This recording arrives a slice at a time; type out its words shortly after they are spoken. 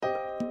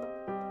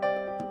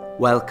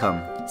Welcome.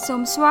 សូ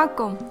មស្វា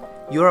គមន៍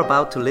You're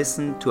about to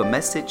listen to a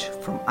message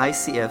from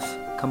ICF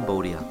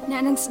Cambodia. អ្ន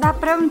កនឹងស្ដាប់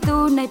ព្រះបន្ទូ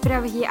លនៃព្រះ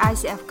វិហារ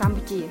ICF កម្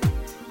ពុជា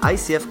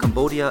ICF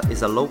Cambodia is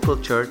a local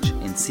church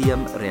in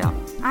Siem Reap.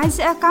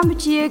 ICF កម្ពុ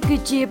ជាគឺ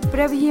ជាព្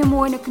រះវិហារ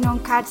មួយនៅក្នុង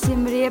ខេត្តសៀ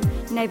មរាប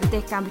នៃប្រទេ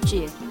សកម្ពុ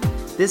ជា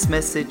This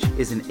message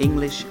is in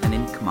English and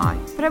in Khmer.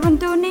 ព្រះបន្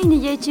ទូលនេះនិ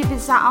យាយជាភា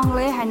សាអង់គ្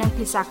លេសហើយនិង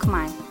ភាសាខ្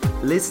មែរ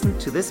Listen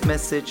to this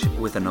message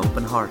with an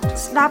open heart.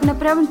 ស្ដាប់នៅ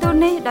ព្រះបន្ទូល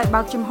នេះដោយ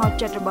បើកចំហ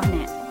ចិត្តរបស់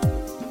អ្នក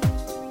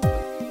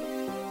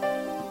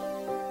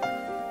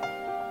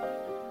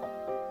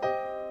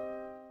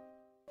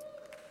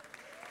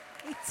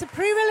It's a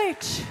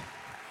privilege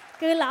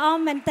គឺល្អ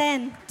មែនទែន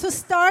to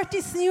start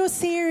this new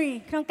series.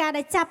 ក្នុងការ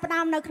ដែលចាប់ផ្ដើ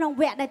មនៅក្នុង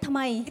វគ្គដែលថ្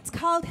មី It's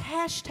called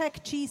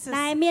 #Jesus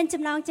ដែលមាន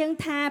ចំណងជើង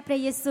ថាព្រះ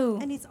យេស៊ូវ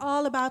and it's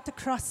all about the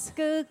cross.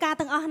 គឺការ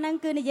ទាំងអស់ហ្នឹង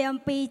គឺនិយាយ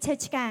អំពីឈើ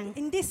ឆ្កាង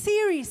In this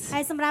series,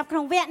 ហើយសម្រាប់ក្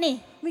នុងវគ្គនេះ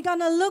we're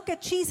going to look at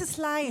Jesus'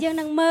 life, យើង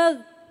នឹងមើល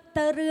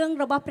ទៅរឿង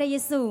របស់ព្រះយេ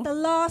ស៊ូវ the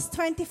last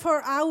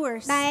 24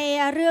 hours ដែល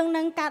រឿងហ្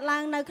នឹងកើតឡើ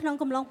ងនៅក្នុង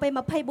កំឡុងពេល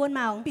24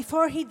ម៉ោង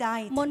before he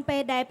died. មុនពេ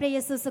លដែលព្រះ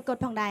យេស៊ូវសុគត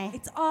ផងដែរ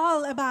It's all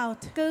about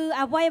គឺ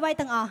អ្វីៗ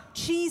ទាំងអស់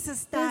Jesus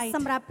គឺ died ស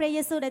ម្រាប់ព្រះ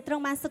យេស៊ូវដែលទ្រ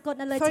ង់បានសុគត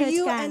នៅលើ for ឈើ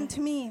you ឆ្កាង and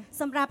me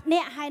សម្រាប់អ្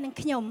នកហើយនិង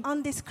ខ្ញុំ on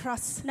this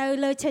cross. នៅ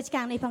លើឈើឆ្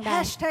កាងនេះផងដែរ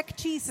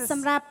 #Jesus. ស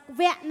ម្រាប់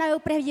វគ្គនៅ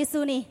ព្រះយេ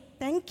ស៊ូវនេះ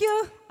Thank you.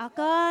 អរ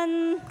គុណ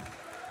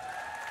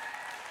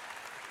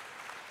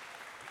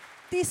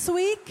This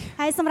week,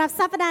 ហើយសម្រាប់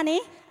សប្តាហ៍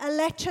នេះ a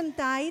legend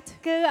died.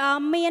 គឺ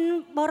មាន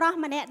បរិស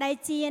ម្នាក់ដែល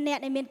ជាអ្នក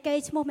ដែលមានកេរ្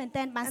តិ៍ឈ្មោះមែន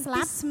ទែនបាន And ស្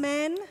លាប់ this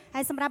man,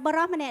 ហើយសម្រាប់ប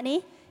រិសម្នាក់នេះ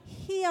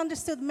he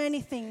understood many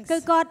things. គឺ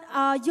គាត់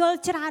យល់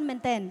ច្រើនមែន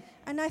ទែន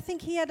And I think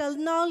he had a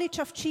knowledge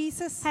of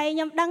Jesus ហើយខ្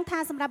ញុំដឹងថា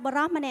សម្រាប់ប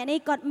រិសម្នាក់នេះ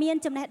គាត់មាន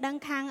ចំណេះដឹង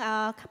ខាង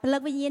ពលឹ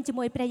កវិញ្ញាណជា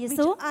មួយព្រះយេ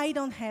ស៊ូវ which I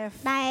don't have.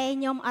 ដែល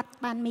ខ្ញុំអត់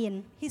បានមាន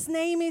His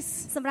name is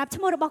សម្រាប់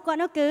ឈ្មោះរបស់គាត់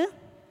នោះគឺ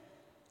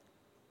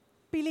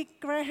Billy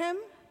Graham.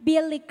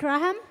 Billy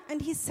Graham And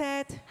he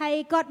said, ហើយ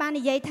គាត់បាន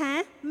និយាយថា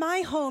my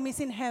home is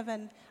in heaven.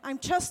 I'm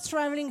just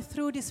traveling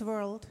through this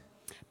world.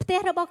 ផ្ទះ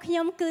របស់ខ្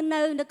ញុំគឺ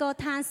នៅនគរ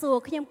ឋានសួ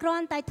គ៌ខ្ញុំគ្រា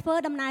ន់តែធ្វើ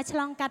ដំណើរឆ្ល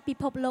ងកាត់ពិ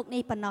ភពលោក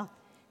នេះប៉ុណ្ណោះ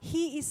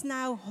He is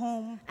now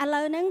home ឥ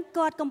ឡូវហ្នឹង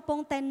គាត់កំពុង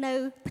តែនៅ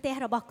ផ្ទះ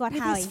របស់គាត់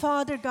with ហើយ his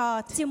Father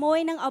God. ជាមួយ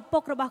នឹងឪពុ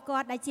ករបស់គា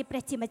ត់ដែលជាព្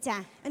រះជាម្ចា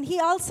ស់ And he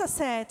also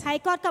said, ហើយ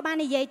គាត់ក៏បាន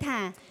និយាយថា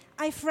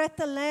I've read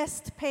the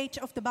last page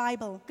of the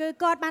Bible គឺ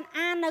គាត់បាន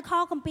អាននៅខ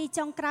គម្ពីរ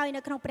ចុងក្រោយ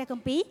នៅក្នុងព្រះគ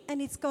ម្ពីរ and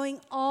it's going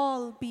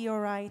all be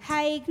alright.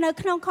 ហើយនៅ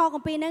ក្នុងខគ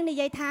ម្ពីរហ្នឹងនិ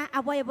យាយថា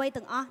អ្វីៗ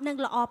ទាំងអស់នឹង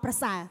ល្អប្រ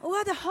សើរ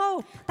What a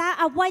hope. តើ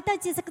អ្វីទៅ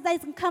ជាសេចក្តី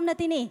សង្ឃឹមនៅ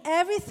ទីនេះ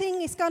Everything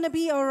is going to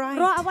be រាល់ alright.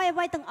 អ្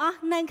វីៗទាំងអស់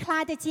នឹងคล้า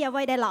ยទៅជាអ្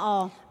វីដែលល្អ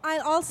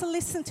I'll also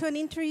listen to an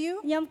interview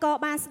ខ្ញុំក៏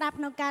បានស្ដាប់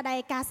ក្នុងការដែល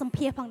ការសម្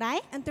ភាសន៍ផងដែរ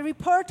and the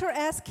reporter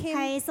asked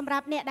ហើយ him, សម្រា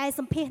ប់អ្នកដែល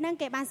សម្ភាសន៍ហ្នឹង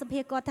គេបានសម្ភា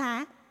សន៍គាត់ថា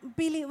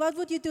Billy, what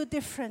would you do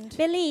different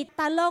Billy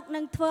តើលោកនឹ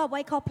ងធ្វើអ្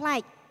វីខុសប្លែ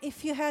ក if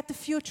you had the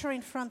future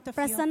in front of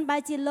ប្រសិន you? បើ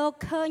ជាលោក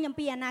ឃើញអំ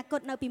ពីអនាគត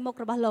នៅពីមុខ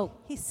របស់លោក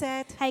He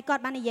said, ហើយគា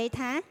ត់បាននិយាយ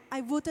ថា I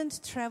wouldn't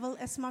travel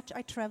as much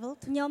I traveled.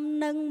 ខ្ញុំ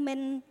នឹងមិន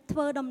ធ្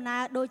វើដំណើ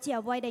រដូចជា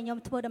អ្វីដែលខ្ញុំ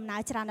ធ្វើដំណើរ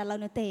ច្រើនឥឡូវ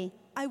នោះទេ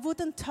I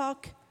wouldn't talk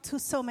to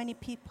so many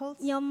people.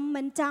 ខ្ញុំ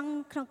មិនចង់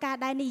ក្នុងការ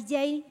ដែលនិ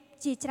យាយ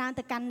ជាច្រើន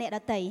ទៅកាន់អ្នកដ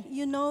ទៃ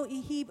You know,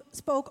 he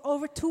spoke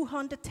over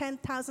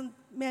 210,000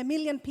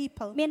 million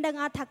people មានដឹង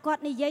អត់ថាគាត់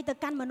និយាយទៅ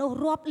កាន់មនុស្ស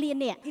រាប់លាន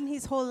នាក់ in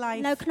his whole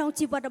life. នៅក្នុង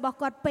ជីវិតរបស់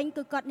គាត់ពេញ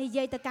គឺគាត់និ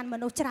យាយទៅកាន់ម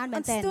នុស្សច្រើនមែ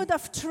នទែន Instead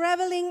of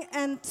traveling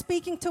and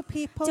speaking to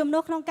people, ជំនួ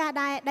សក្នុងការ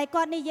ដែល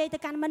គាត់និយាយទៅ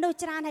កាន់មនុស្ស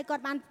ច្រើនហើយគា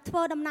ត់បានធ្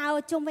វើដំណើរ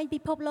ជុំវិញពិ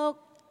ភពលោក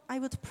I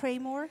would pray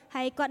more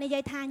ហើយគាត់និយា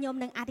យថាខ្ញុំ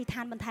នឹងអធិដ្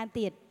ឋានបន្ថែម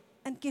ទៀត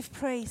and give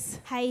praise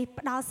ហើយ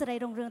ផ្ដល់សេរី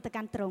រុងរឿងទៅ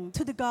កាន់ទ្រង់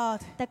to the God,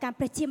 ទៅកាន់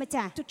ព្រះជាម្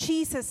ចាស់ to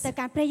Jesus. ទៅ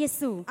កាន់ព្រះយេ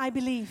ស៊ូវ I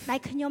believe ដែល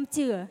ខ្ញុំ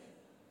ជឿ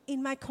in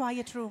my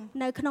quiet room.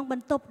 នៅក្នុងប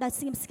ន្ទប់ដែល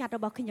ស្ងៀមស្ងាត់រ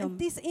បស់ខ្ញុំ And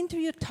this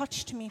interview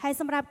touched me. ហើយ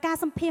សម្រាប់ការ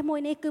សម្ភាសន៍មួយ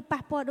នេះគឺ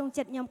ប៉ះពាល់ដួង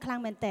ចិត្តខ្ញុំខ្លាំង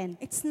មែនទែន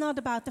It's not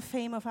about the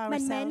fame of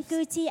មិនមែន ourselves.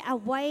 គឺជា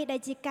អ្វីដែ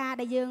លជាការ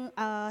ដែលយើង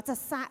សរ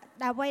ស័ក្តិ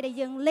អ្វីដែល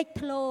យើងលេច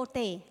ធ្លោ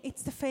ទេ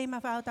It's the fame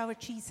about our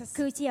Jesus.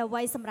 គឺជាអ្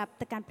វីសម្រាប់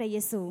ទៅកាន់ព្រះ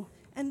យេស៊ូវ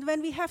And when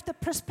we have the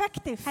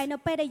perspective, ហើយនៅ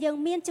ពេលដែលយើង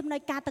មានចំណុ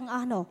ចការទាំងអ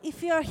ស់នោះ if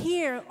you are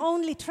here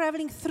only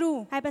traveling through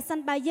ហើយប្រសិន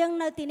បើយើង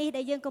នៅទីនេះ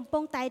ដែលយើងកំពុ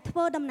ងតែធ្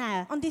វើដំណើរ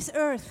on this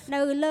earth,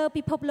 នៅលើ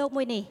ពិភពលោក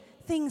មួយនេះ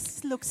things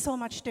look so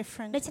much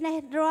different. ដូច្នេះ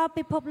រាល់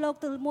ពិភពលោក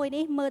ទៅមួយ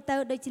នេះមើលទៅ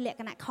ដូចជាលក្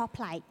ខណៈខុស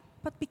ប្លែក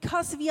But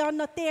because we are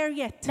not there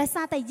yet, ដោយ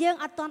សារតែយើង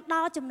អត់ទាន់ដ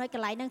ល់ចំណុចក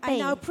ន្លែងហ្នឹងទេ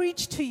I now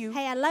preach to you.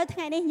 ហើយឥឡូវថ្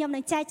ងៃនេះខ្ញុំនឹ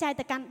ងចែកចាយ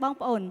ទៅកាន់បង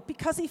ប្អូន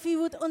Because if we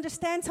would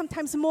understand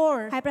sometimes more,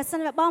 ហើយប្រសិន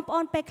បើបងប្អូ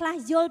នពេលខ្លះ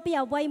យល់ពី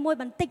អ្វីមួយ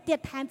បន្តិចទៀត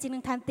ថែមជាងនឹ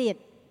ងថែមទៀត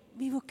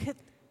we could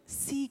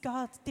see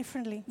God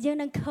differently. យើង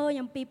នឹងឃើញ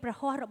អំពីព្រះ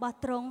ហស្ថរបស់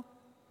ទ្រង់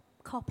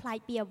ខុសប្លែក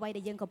ពីអ្វី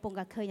ដែលយើងកំពុង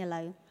តែឃើញឥ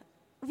ឡូវ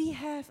We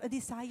have a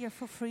desire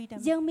for freedom.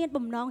 យើងមាន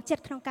បំណងចិត្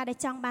តក្នុងការដែល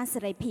ចង់បានសេ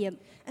រីភាព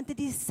And the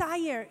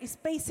desire is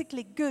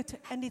basically good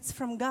and it's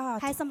from God.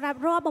 ហើយសម្រាប់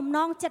រាល់បំណ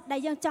ងចិត្តដែ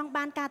លយើងចង់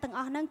បានការទាំងអ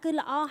ស់ហ្នឹងគឺ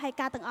ល្អហើយ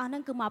ការទាំងអស់ហ្នឹ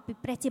ងគឺមកពី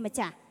ព្រះជាម្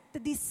ចាស់ the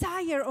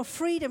desire of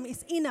freedom is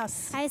in us.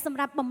 ហើយសម្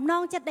រាប់បំណ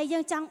ងចិត្តដែលយើ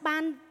ងចង់បា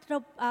ន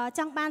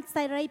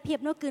សេរីភាព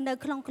នោះគឺនៅ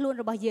ក្នុងខ្លួន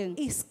របស់យើង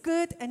It's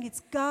good and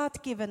it's God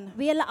given.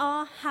 វាល្អ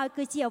ហើយ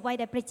គឺជាអ្វី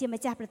ដែលព្រះជា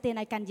ម្ចាស់ប្រទាន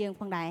ឲ្យកាន់យើង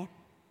ផងដែរ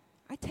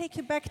I take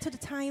you back to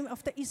the time of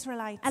the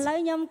Israelites. ឥឡូវ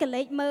ខ្ញុំក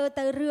លេចមើល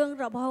ទៅរឿង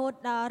រហូត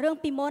ដល់រឿង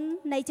ពីមុន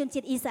នៃជនជា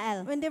តិអ៊ីស្រាអែល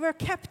When they were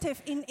captive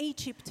in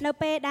Egypt, នៅ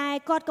ពេលដែល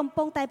គាត់កំ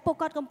ពុងតែ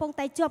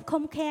ជាប់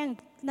ឃុំឃាំង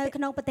នៅ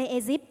ក្នុងប្រទេសអេ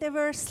ស៊ីប they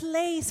were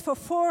slaves for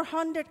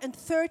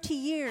 430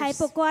 years. ហើយ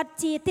ពួកគាត់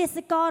ជាទេស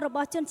កររប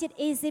ស់ជនជាតិ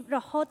អេស៊ីបរ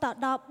ហូត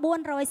ដល់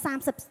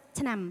430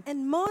ឆ្នាំ And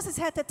Moses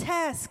had a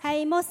task ហើយ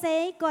ម៉ូសេ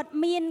គាត់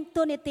មាន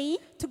តួនាទី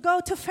to go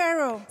to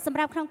Pharaoh សម្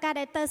រាប់ក្នុងការ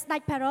ដែលទៅស្ដេ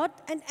ចផារ៉ូត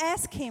and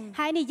ask him,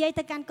 ហើយនិយាយ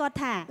ទៅកាន់គាត់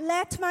ថា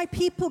let my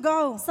people go.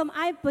 សូម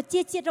ឲ្យប្រ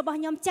ជាជាតិរបស់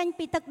ខ្ញុំចេញ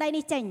ពីទឹកដី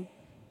នេះចេញ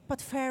But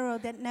Pharaoh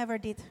that never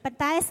did. ប៉ុន្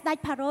តែស្ដេច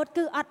ផារ៉ូត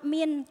គឺអត់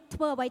មានធ្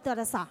វើអ្វីទាល់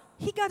តែសោះ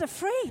He got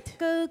afraid.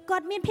 គឺគា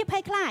ត់មានភាពភ័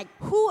យខ្លាច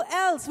Who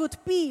else would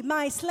be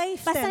my slave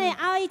បើសិនជា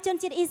then? ឲ្យជន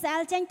ជាតិអ៊ីស្រា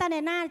អែលចេញតើអ្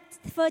នកណា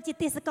ធ្វើជា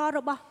ទេសករ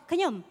របស់ខ្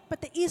ញុំ But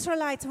the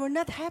Israelites were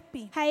not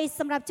happy. ហើយ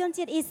សម្រាប់ជន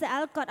ជាតិអ៊ីស្រាអែ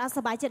លគាត់អត់ស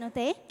ប្បាយចិត្តនោះ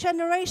ទេ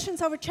Generations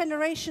over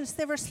generations,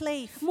 they were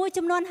slaves. មួយ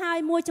ចំនួនហើយ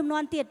មួយចំនួ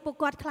នទៀតពួក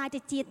គាត់ខ្លាចទៅ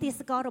ជាទេស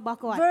កររបស់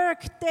គាត់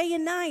Work day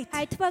and night.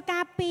 ហើយធ្វើកា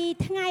រពី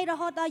ថ្ងៃរ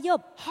ហូតដល់យ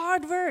ប់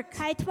Hard work.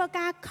 ហើយធ្វើ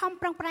ការខំ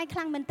ប្រឹងប្រែងខ្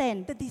លាំងមែនទែន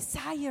The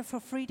desire for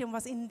freedom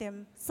was in them.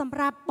 សម្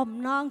រាប់បំ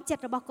ណងចិត្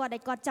តរបស់គាត់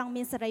ដែលគាត់ចង់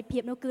មានសេរីភា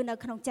ពនោះគឺនៅ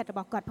ក្នុងចិត្តរប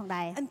ស់គាត់ផង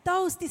ដែរ And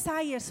those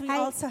desires we ហើ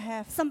យ also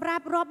have. សម្រា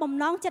ប់រាប់បំ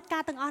ណងចិត្តកា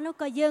រទាំងអស់នោះ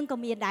ក៏យើងក៏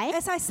មានដែរ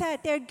As I said,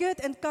 they're good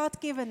and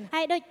God-given.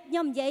 ហើយដូចខ្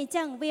ញុំនិយាយអញ្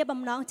ចឹងវា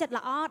បំណងចិត្ត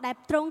ល្អដែល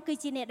ទ្រង់គឺ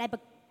ជាអ្នកដែល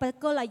ប្រ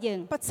គល់ឲ្យយើង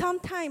But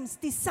sometimes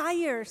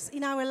desires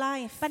in our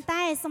life ប៉ុន្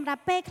តែសម្រា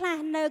ប់ពេលខ្លះ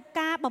នៅ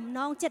ការបំណ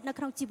ងចិត្តនៅ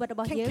ក្នុងជីវិតរ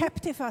បស់ can យើង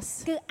captive us.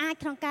 គឺអាច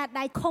ក្នុងការ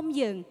ដៃខំ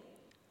យើង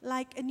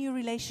Like a new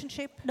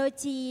relationship. ដូច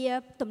ជា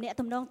ទំនាក់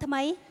ទំនងថ្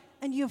មី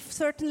And you've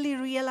certainly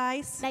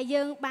realized, ដែល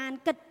យើងបាន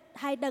គិត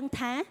ហើយដឹង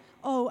ថា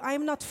oh,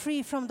 I'm not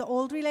free from the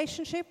old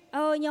relationship.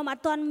 អូខ្ញុំអ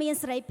ត់ទាន់មាន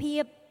សេរីភា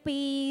ពពី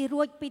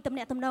រួចពីទំ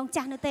នាក់ទំនង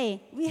ចាស់នោះទេ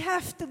We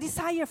have the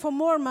desire for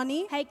more money,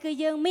 ហើយគឺ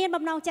យើងមាន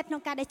បំណងចិត្តក្នុ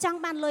ងការដែលចង់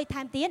បានលុយ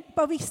ថែមទៀត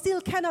but we still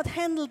cannot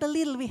handle the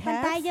little we ប៉ុ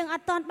ន្តែ have. យើងអ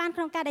ត់ទាន់បាន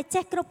ក្នុងការដែល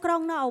ចេះគ្រប់គ្រ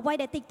ងនៅអ្វី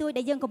ដែលតិចតួច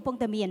ដែលយើងកំពុង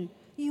តែមាន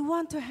You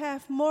want to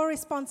have more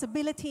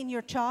responsibility in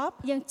your job,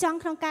 យើងចង់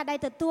ក្នុងការដែល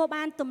ទទួល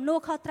បានទំនួល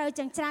ខុសត្រូវ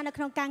យ៉ាងច្រើននៅ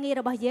ក្នុងការងារ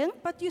របស់យើង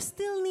but you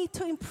still need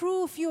to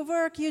improve your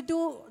work you do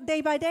day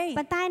by day.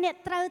 ប៉ុន្តែអ្នក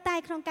ត្រូវតែ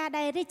ក្នុងការ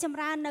ដែលរីកចម្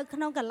រើននៅក្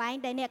នុងកន្លែង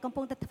ដែលអ្នកកំ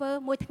ពុងតែធ្វើ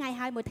មួយថ្ងៃ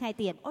ហើយមួយថ្ងៃ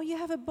ទៀត Or you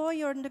have a boy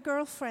or a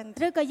girlfriend,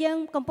 ឬក៏យើង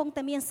កំពុង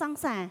តែមានសង្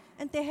សារ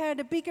and they had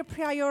a bigger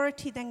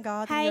priority than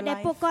God ហើយ in your ដែល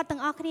ពួក life. គាត់ទាំ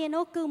ងអស់គ្នា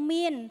នោះគឺ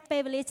មានពេ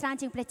លវេលាច្រើន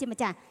ជាងព្រះជាម្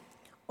ចាស់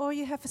Or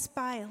you have a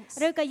spouse,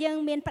 ឬក៏យើង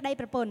មានប្តី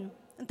ប្រពន្ធ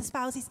and the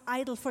spouse is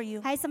idol for you.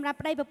 ហើយសម្រាប់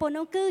ប្តីប្រពន្ធ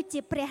នោះគឺជា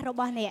ព្រះរ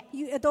បស់អ្នក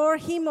You adore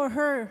him or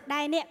her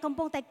ដែលអ្នកកំ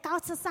ពុងតែកោ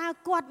តសរសើរ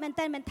គាត់មែន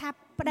ទែនមិនថា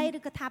ប្តីឬ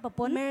ក៏ថាប្រ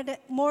ពន្ធ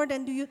more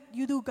than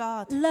you do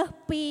God. លើស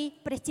ពី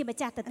ព្រះជាម្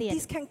ចាស់ទៅទៀត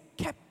This can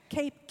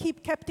keep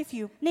captive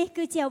you. នេះ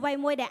គឺជាអ្វី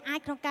មួយដែលអាច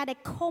ក្នុងការដែល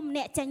ឃុំ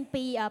អ្នកចេញ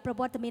ពីប្រ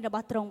វត្តិមានរប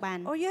ស់ទ្រង់បាន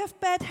Or you have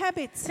bad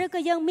habits, ឬក៏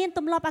យើងមានទ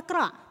ម្លាប់អាក្រ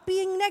ក់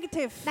being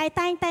negative. ដែល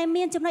តែងតែ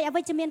មានចំណុចអ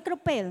វិជ្ជមានគ្រ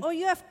ប់ពេល Or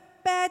you have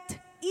bad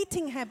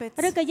eating habits.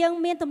 ឬក៏យើង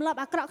មានទម្លាប់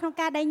អាក្រក់ក្នុង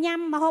ការដែលញ៉ាំ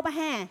ម្ហូបអា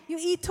ហារ You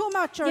eat too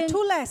much or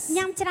too less.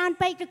 ញ៉ាំច្រើន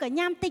ពេកឬក៏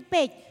ញ៉ាំតិច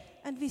ពេក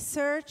And we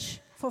search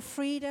for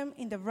freedom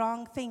in the wrong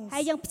things.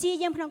 ហើយយើងព្យា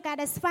យាមក្នុងការ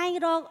ដែលស្វែង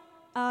រក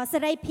សេ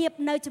រីភាព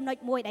នៅចំណុច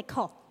មួយដែល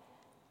ខុស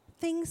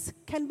Things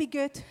can be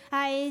good,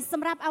 ហើយស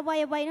ម្រាប់អ្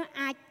វីនោះ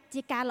អាច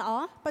ជាការល្អ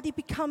but it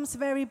becomes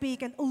very big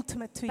and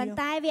ultimate to ប៉ុ you. ន្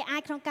តែវាអា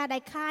ចក្នុងការដែ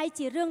លคล้าย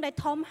ជារឿងដែល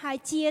ធំហើយ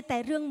ជាតែ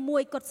រឿងមួ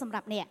យគត់សម្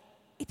រាប់អ្នក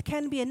It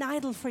can be an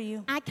idol for you.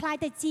 អាចคล้าย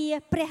ទៅជា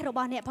ព្រះរប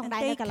ស់អ្នកផង And ដែ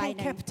រ they នៅកន្លែង can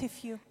ហ្នឹង captive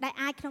you. ដែល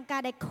អាចក្នុងកា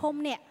រដែលឃុំ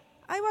អ្នក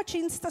I watch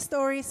Insta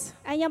stories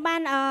ហើយខ្ញុំបា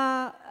ន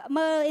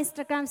មើល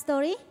Instagram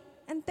story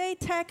and they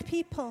tag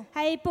people.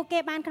 ហើយពួកគេ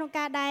បានក្នុង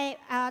ការដែល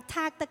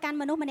tag ទៅកាន់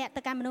មនុស្សម្នាក់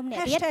ទៅកាន់មនុស្សម្នាក់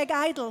ទៀត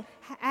 #idol.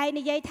 ហើយ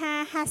និយាយថា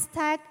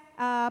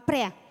 #ព្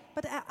រះ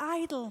But an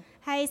idol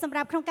ហើយសម្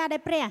រាប់ក្នុងការដែ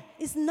លព្រះ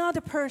is not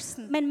a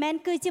person. មិនមែន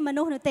គឺជាម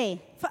នុស្សនោះទេ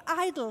For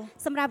idol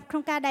សម្រាប់ក្នុ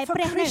ងការដែល For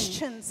ព្រះនឹង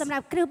Christians សម្រា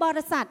ប់គ្រិស្តប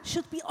រិស័ទ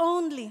should be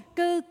only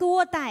គឺគួ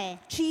រតែ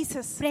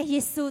Jesus ព្រះ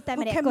យេស៊ូវតែ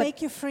who ម្នាក់ can គត់ make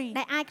you free.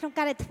 ដែលអាចក្នុង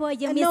ការដែលធ្វើឲ្យ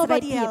យើង And មានសេរី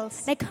nobody ភាព else.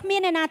 ដែលគ្មា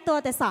នអ្នកណាទា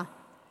ល់តែសោះ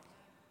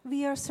We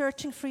are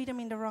searching freedom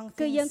in the wrong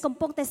គឺយើង things. កំ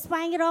ពុងតែស្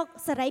វែងរក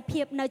សេរី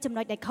ភាពនៅចំ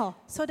ណុចដែលខុស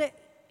So the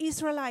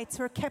Israelites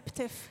were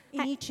captive in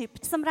Egypt.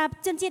 សម្រាប់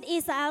ជនជាតិអ៊ី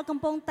ស្រាអែលកំ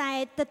ពុងតែ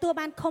ទទួល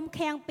បានឃុំ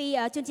ឃាំងពី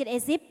ជនជាតិអេ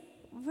ស៊ីប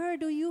Where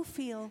do you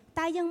feel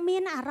តើយើងមា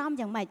នអារម្មណ៍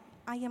យ៉ាងម៉េច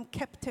I am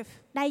captive?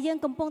 ដែលយើង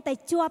កំពុងតែ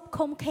ជាប់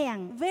ឃុំឃាំង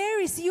Where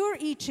is your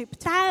Egypt?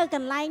 តើក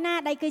ន្លែងណា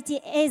ដែលគឺជា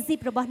អេស៊ីប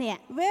របស់អ្នក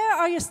Where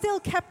are you still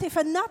captive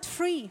and not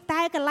free?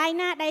 តើកន្លែង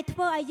ណាដែលធ្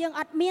វើឲ្យយើង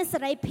អត់មានសេ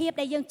រីភាព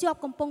ដែលយើងជាប់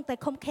កំពុងតែ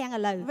ឃុំឃាំងឥ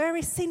ឡូវ Where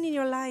is sin in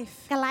your life?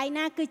 កន្លែង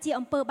ណាគឺជា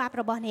អំពើបាប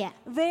របស់អ្នក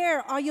Where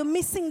are you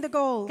missing the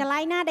goal? កន្លែ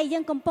ងណាដែលយើ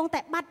ងកំពុងតែ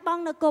បាត់ប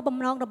ង់នៅគោលបំ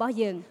ណងរបស់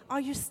យើង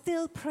Are you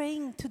still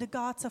praying to the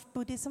gods of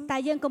Buddhism? តើ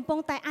យើងកំពុង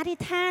តែអធិ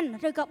ដ្ឋាន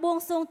ឬក៏បួង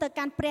សួងទៅ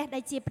កាន់ព្រះដែ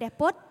លជាព្រះ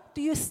ពុទ្ធ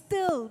Do you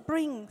still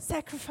bring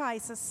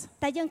sacrifices?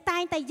 តែយើងតែ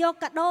ងតែយក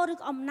កាដូឬ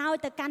ក៏អំណោយ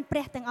ទៅកាន់ព្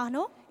រះទាំងអស់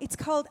នោះ It's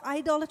called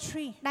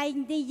idolatry. ដែល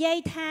និយាយ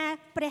ថា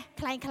ព្រះ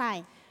คล้าย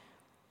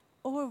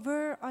Or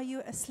where are you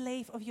a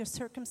slave of your ៗ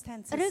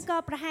circumstances? ឬក៏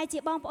ប្រហែលជា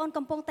បងប្អូន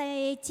កំពុងតែ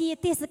ជា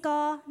ទេសក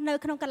រនៅ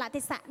ក្នុងកលៈ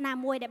ទេសៈណា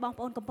មួយដែលបង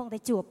ប្អូនកំពុងតែ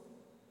ជួប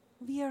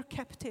We are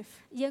captive.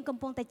 យើងកំ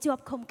ពុងតែជា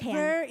ប់ឃុំឃាំង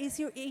Where is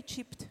your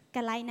Egypt? ក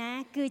ន្លែងណា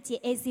គឺជា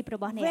អេស៊ីបរ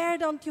បស់អ្នក Where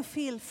don't you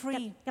feel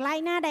free? កន្លែ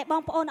ងណាដែលប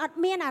ងប្អូនអត់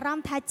មានអារម្ម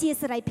ណ៍ថាជា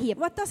សេរីភាព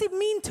What does it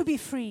mean to be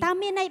free? តើ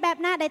មានន័យបែប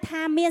ណាដែល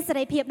ថាមានសេ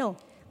រីភាពនោះ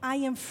I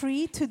am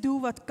free to do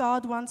what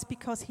God wants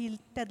because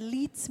that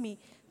leads me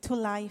to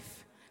life.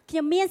 ខ្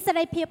ញុំមានសេ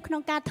រីភាពក្នុ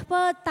ងការធ្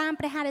វើតាម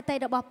ព្រះハរតី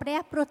របស់ព្រះ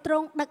ព្រោះទ្រ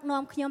ង់ដឹក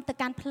នាំខ្ញុំទៅ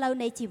កាន់ផ្លូវ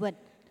នៃជីវិត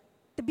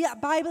The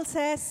Bible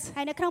says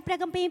ហើយនៅក្នុងព្រះ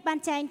គម្ពីរបាន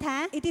ចែងថា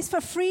it is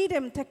for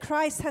freedom that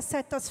Christ has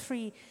set us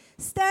free.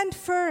 Stand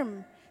firm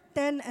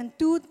then and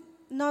do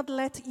not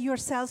let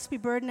yourselves be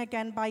burdened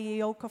again by a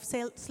yoke of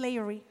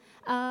slavery.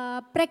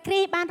 ព្រះគ្រី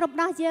ស្ទបានរំ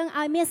ដោះយើង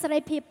ឲ្យមានសេរី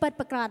ភាពពិត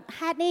ប្រាកដ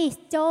ហេតុនេះ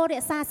ចូលរ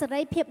ក្សាសេ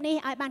រីភាពនេះ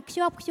ឲ្យបានខ្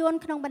ជាប់ខ្ជួន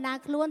ក្នុងបណ្ដា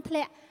ខ្លួនធ្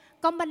លាក់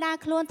កុំបណ្ដា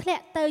ខ្លួនធ្លា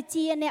ក់ទៅ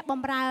ជាអ្នកប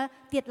ម្រើ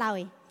ទៀតឡើ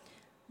យ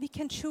We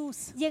can choose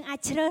យើងអាច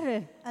ជ្រើសរើ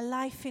ស a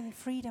life in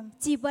freedom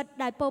ជីវិត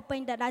ដែលពោរពេញ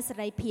ទៅដោយសេ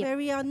រីភាព where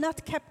we are not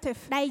captive.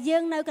 ដែលយើ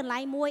ងនៅកន្លែ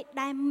ងមួយ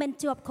ដែលមិន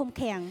ជាប់ឃុំ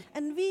ឃាំង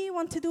And we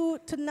want to do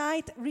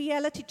tonight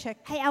reality check.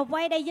 ហើយអ្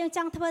វីដែលយើងច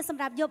ង់ធ្វើស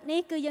ម្រាប់យប់នេះ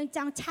គឺយើងច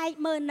ង់ឆែក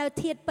មើលនៅ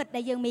ធាតុពិត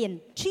ដែលយើងមាន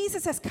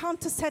Jesus has come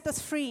to set us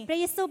free. ព្រះ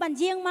យេស៊ូវបាន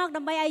យាងមក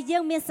ដើម្បីឲ្យយើ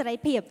ងមានសេរី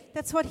ភាព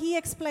That's what he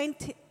explained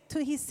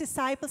to his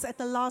disciples at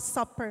the Last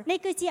Supper. នេះ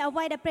គឺជាអ្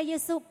វីដែលព្រះយេ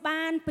ស៊ូវ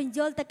បានបញ្យ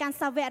ល់ទៅកាន់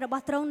សាវករប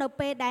ស់ទ្រង់នៅ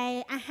ពេលដែល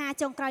អាហារ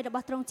ចុងក្រោយរប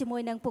ស់ទ្រង់ជាមួ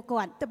យនឹងពួក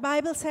គាត់ The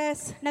Bible says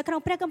នៅក្នុង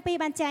ព្រះគម្ពីរ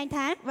បានចែង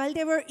ថា while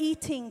they were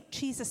eating,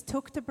 Jesus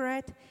took the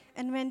bread,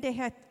 and when they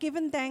had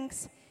given thanks,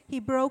 he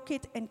broke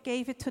it and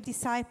gave it to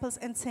disciples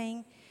and saying,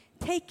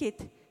 "Take it,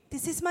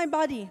 this is my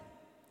body."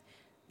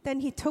 Then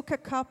he took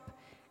a cup,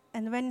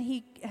 and when he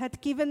had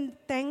given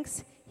thanks,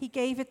 he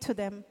gave it to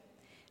them.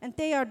 And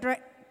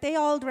they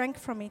all drank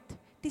from it.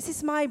 "This is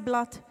my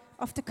blood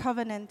of the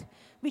covenant,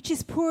 which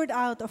is poured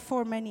out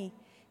for many,"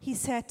 he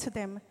said to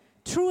them.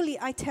 "Truly,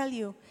 I tell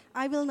you,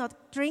 I will not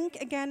drink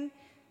again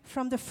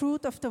from the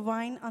fruit of the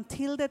vine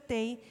until that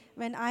day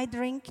when I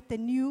drink the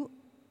new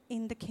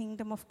in the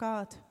kingdom of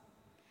God."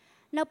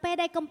 នៅពេល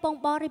ដែលកំពុង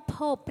បរិ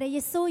ភោគព្រះ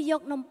យេស៊ូវយ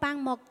កនំប៉័ង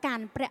មកកា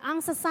ន់ព្រះអ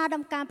ង្គសរសើរ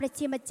ដំណការព្រះ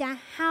ជាម្ចាស់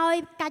ហើយ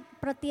កាច់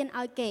ប្រទាន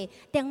ឲ្យគេ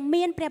ទាំង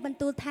មានព្រះបន្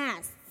ទូលថា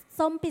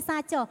សូមពិសា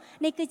ចុះ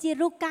នេះគឺជា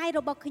រូបកាយរ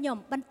បស់ខ្ញុំ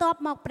បន្ទាប់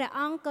មកព្រះ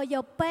អង្គក៏យ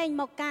កពែង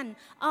មកកាន់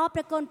អរព្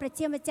រះគុណព្រះ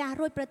ជាម្ចាស់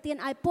រួចប្រទាន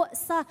ឲ្យពួក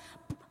សិស្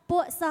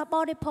សប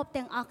រិភោគ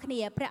ទាំងអស់គ្នា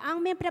ព្រះអង្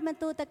គមានព្រះបន្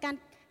ទូលទៅកាន់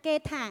គេ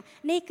ថា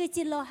នេះគឺ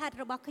ជាលោហិត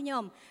របស់ខ្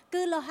ញុំ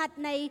គឺលោហិត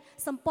នៃ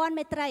សម្ព័ន្ធ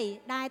មេត្រី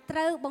ដែលត្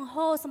រូវបង្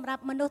ហូរសម្រា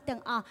ប់មនុស្សទាំ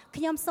ងអស់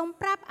ខ្ញុំសូម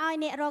ប្រាប់ឲ្យ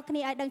អ្នករាល់គ្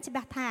នាឲ្យដឹងច្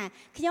បាស់ថា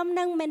ខ្ញុំ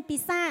នឹងមិនពិ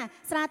សា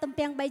ស្រាទំ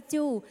ពាំងបាយ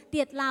ជូរ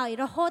ទៀតឡើយ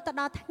រហូត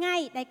ដល់ថ្ងៃ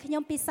ដែលខ្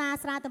ញុំពិសា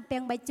ស្រាទំពាំ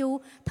ងបាយជូរ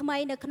ថ្មី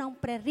នៅក្នុង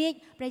ព្រះ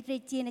រា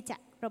ជាណាច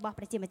ក្ររបស់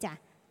ព្រះជាម្ចាស់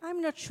I'm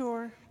not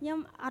sure ខ្ញុំ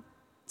អត់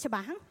ច្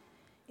បាស់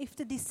if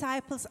the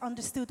disciples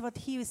understood what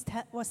he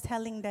was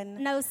telling them.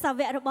 នៅសាវ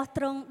ករបស់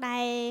ទ្រង់ដែ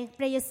ល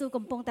ព្រះយេស៊ូវ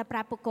កំពុងតែប្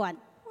រាប់ពួកគាត់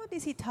What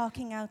is he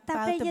talking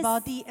about the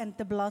body and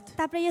the blood?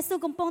 តែព្រះយេស៊ូវ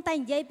កំពុងតែ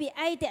និយាយពី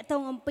អីតាក់ទ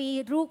ងអំពី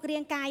រូបរា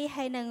ងកាយ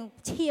ហើយនឹង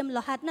ឈាម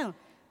លោហិតនោះ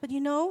But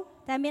you know,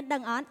 តែមានដឹ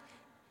ងអត់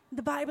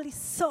the Bible is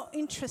so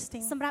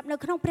interesting. សម្រាប់នៅ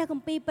ក្នុងព្រះគ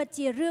ម្ពីរពិត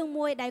ជារឿង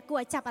មួយដែលគួរ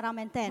ឲ្យចាប់អារម្មណ៍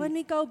មែនទែន When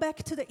we go back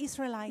to the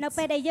Israelites, នៅ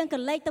ពេលដែលយើងក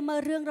លេចទៅមើល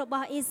រឿងរប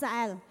ស់អ៊ីស្រា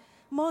អែល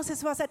Moses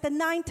was at the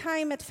 9th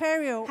time at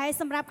Pharaoh. ហើយ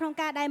សម្រាប់ក្នុង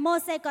ការដែលម៉ូ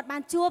សេគាត់បា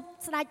នជួប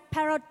ស្ដេច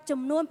ផារ៉ូ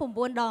ចំនួន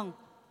9ដង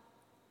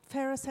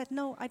Pharaoh said,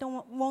 "No, I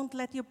won't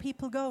let your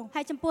people go."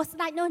 ហើយចំពោះស្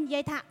ដេចនោះនិយា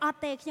យថាអត់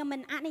ទេខ្ញុំមិ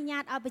នអនុញ្ញា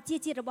តឲ្យប្រជា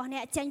ជាតិរបស់អ្ន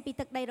កចេញពី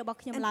ទឹកដីរបស់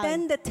ខ្ញុំ And ឡើយ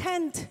then the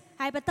 10th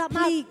ហើយបន្ទាប់ម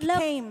កលើក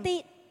ទី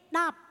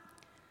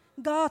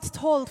10 God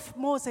told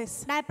Moses.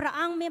 ដែលព្រះ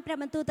អង្គមានព្រះ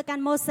បន្ទូលទៅកា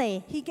ន់ម៉ូសេ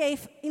He gave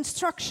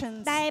instructions.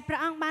 ដែលព្រះ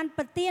អង្គបាន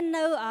ប្រទាន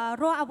នៅ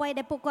រាល់អ្វី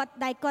ដែលពួកគាត់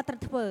ត្រូវ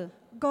ធ្វើ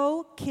Go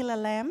kill a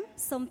lamb.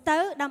 សូមទៅ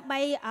ដើម្បី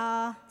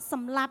ស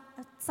ម្លាប់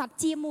សត្វ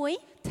ជៀមមួយ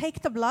Take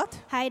the blood.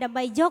 ហើយដើម្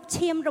បីយក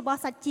ឈាមរបស់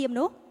សត្វជៀម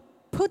នោះ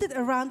Put it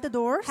around the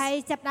doors. ហើយ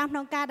ចាប់ផ្ដើមក្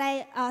នុងការដែល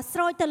ស្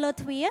រោចទៅលើ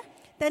ទ្វារ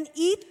Then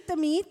eat the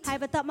meat. ហើយ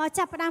បន្ទាប់មក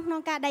ចាប់ផ្ដើមក្នុ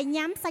ងការដែល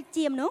ញ៉ាំសាច់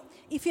ជៀមនោះ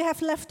If you have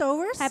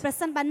leftovers, ហើយប្រ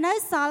សិនបើនៅ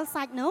សល់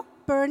សាច់នោះ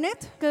burn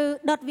it គឺ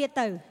ដុតវា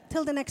ទៅ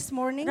till the next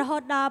morning រហូ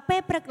តដល់ពេ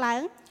លព្រឹកឡើ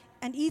ង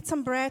and eat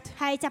some bread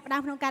ហើយចាប់ផ្ដើ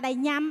មក្នុងការដែល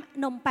ញ៉ាំ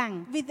នំប៉័ង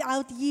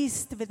without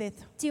yeast with it.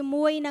 ជា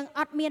មួយនឹង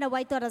អត់មានអ្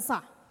វីទាល់តែ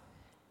សោះ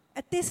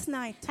At this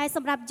night, ហើយស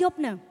ម្រាប់យប់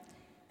នោះ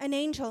an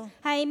angel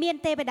ហើយមាន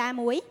ទេវតា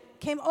មួយ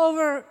came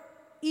over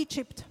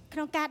Egypt. ក្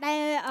នុងការដែល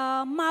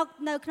មក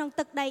នៅក្នុង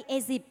ទឹកដីអេ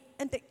ស៊ីប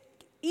And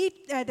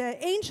the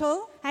angel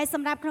ហើយស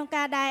ម្រាប់ក្នុង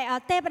ការដែល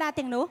ទេវតា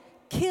ទាំងនោះ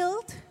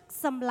killed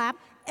សម្លាប់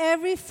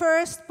every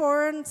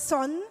firstborn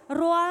son,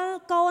 រាល់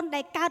កូន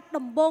ដែលកើត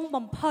ដំបូង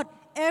បំផុត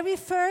every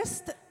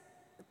first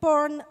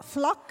firstborn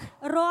flock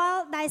រា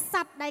ល់ដែលស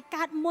ត្វដែល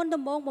កើតមុន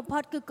ដំបូងបំផុ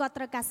តគឺគាត់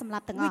ត្រូវការសម្លា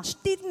ប់ទាំងអស់ which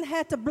didn't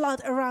have the blood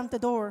around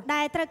the door.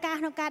 ដែលត្រូវការ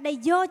ក្នុងការដែល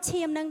យក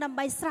ឈាមនឹងដើម្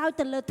បីស្រោច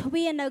ទៅលើទ្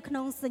វារនៅក្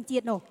នុងសញ្ជា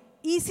តិនោះ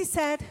Easy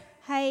said,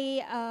 ហើយ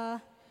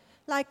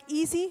like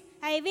easy.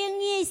 ហើយវា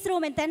ងាយស្រួល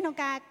មែនទែនក្នុង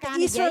ការនិយា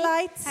យ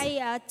Israelites ហើយ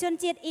ជន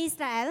ជាតិអ៊ី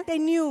ស្រាអែល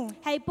They knew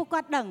ហើយពួកគា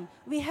ត់ដឹង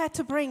we had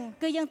to bring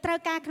គឺយើងត្រូវ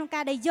ការក្នុងកា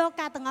រដែលយក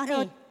ការទាំងអស់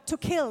នេះ to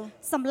kill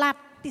សម្លាប់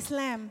this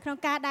lamb. ក្នុង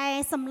ការដែល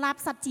សម្លាប់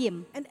សត្វជាម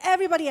And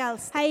everybody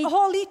else, Hey. the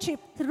whole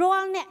Egypt, រា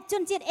ល់អ្នកជ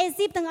នជាតិអេ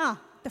ស៊ីបទាំងអស់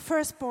the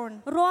firstborn,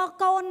 រាល់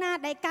កូនណា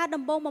ដែលកើត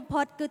ដំបូងបំ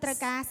ផុតគឺត្រូវ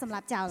ការសម្លា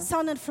ប់ចោល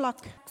son and flock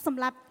ស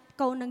ម្លាប់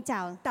កូននឹង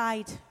ចោល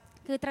died.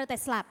 គឺត្រូវតែ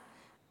ស្លាប់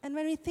And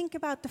when we think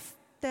about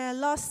the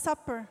Last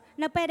Supper,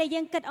 នៅពេលដែល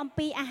យើងគិតអំ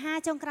ពីអាហារ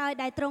ចុងក្រោយ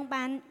ដែលទ្រង់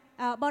បាន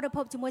បរិ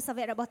ភោគជាមួយសាវ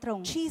ករបស់ទ្រ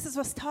ង់ Jesus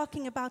was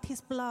talking about his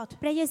blood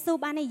ព្រះយេស៊ូវ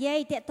បាននិយាយ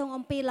តាក់ទង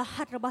អំពីល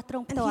ហិតរបស់ទ្រ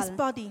ង់ផ្ and ទាល់ his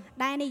body.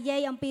 ដែលនិយាយ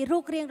អំពីរូ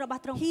បរាងរប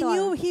ស់ទ្រង់ He ផ្ទាល់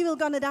knew he was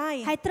going to die.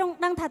 ហើយទ្រង់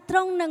ដឹងថាទ្រ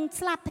ង់នឹង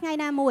ស្លាប់ថ្ងៃ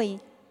ណាមួយ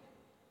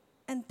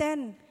And then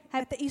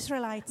at the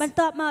Israelites, បន្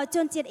ទាប់មកជ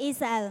នជាតិអ៊ី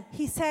ស្រាអែល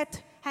he said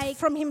Hey.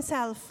 from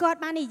himself, គាត់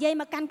បាននិយាយ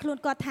មកកាន់ខ្លួន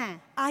គាត់ថា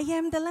I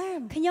am the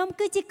lamb. ខ្ញុំ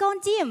គឺជាកូន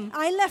ជាម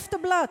I left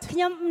the blood. ខ្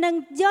ញុំនឹង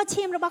យក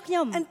ឈាមរបស់ខ្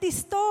ញុំ And this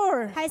door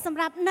ហើយសម្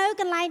រាប់នៅ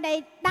កន្លែងដែល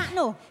ដាក់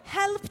នោះ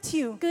helped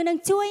you គឺនឹង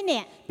ជួយអ្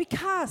នក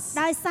because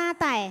ដោយសារ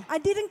តែ I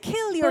didn't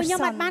kill ព្រោះ your ខ្ញុំ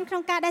អាចបាន son. ក្នុ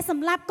ងការដែលស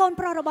ម្លាប់កូន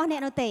ប្រុសរបស់អ្នក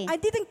នោះទេ I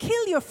didn't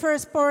kill your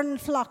firstborn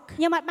flock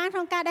ខ្ញុំអាចបានក្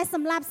នុងការដែលស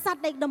ម្លាប់សត្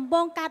វដែលដំប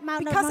ងកើតមក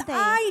នៅនោះ because ទេ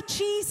I,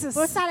 Jesus,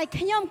 ព្រោះសារតែ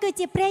ខ្ញុំគឺ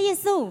ជាព្រះយេ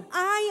ស៊ូវ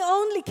I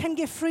only can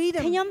give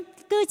freedom. ខ្ញុំ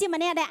គឺជា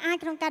ម្នាក់ដែលអាច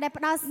ក្នុងការដែល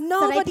ផ្ដល់សេរី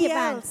Nobody ភាព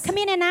បាន else. គ្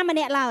មានអ្នកណាម្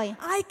នាក់ឡើយ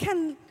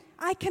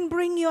I can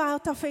bring you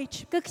out of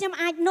Egypt. គឺខ្ញុំ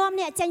អាចនាំ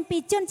អ្នកចេញពី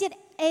ជនជាតិ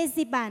អេ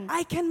ស៊ីបបាន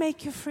I can make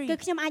you free. គឺ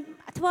ខ្ញុំអាច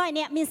ធ្វើឲ្យ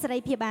អ្នកមានសេរី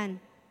ភាពបាន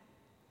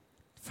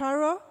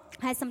Pharaoh,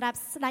 ហើយសម្រាប់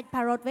ស្ដេច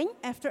ផារ៉ូតវិញ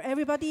after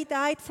everybody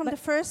died from the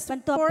ប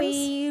ន្ទាប់ពី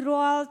firstborns,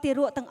 រាល់ទា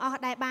រកទាំងអស់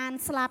ដែលបាន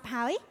ស្លាប់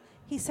ហើយ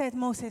he said,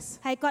 Moses,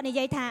 ហើយគាត់និ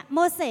យាយថា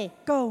ម៉ូសេ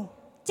go.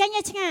 ចេញ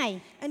ឲ្យឆ្ងាយ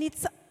And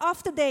it's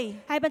after day,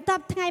 ហើយបន្ទា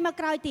ប់ថ្ងៃមក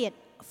ក្រោយទៀត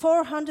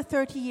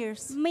 430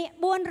 years, មាន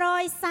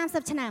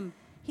430ឆ្នាំ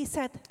he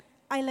said,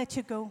 I let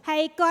you go. ហើ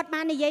យគាត់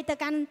បាននិយាយទៅ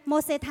កាន់ម៉ូ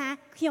សេថា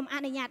ខ្ញុំអ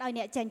នុញ្ញាតឲ្យ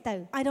អ្នកចេញទៅ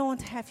I don't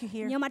want to have you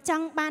here. ខ្ញុំអត់ច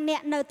ង់បានអ្ន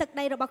កនៅទឹក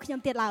ដីរបស់ខ្ញុំ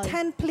ទៀតឡើយ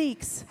 10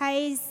 plagues ហើយ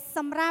ស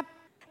ម្រាប់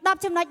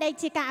10ចំណុចដែល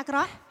ជាការអាក្រ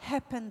ក់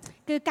happened.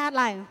 គឺកើត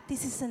ឡើង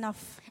This is enough.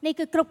 នេះ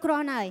គឺគ្រប់គ្រា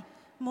ន់ហើយ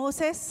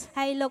Moses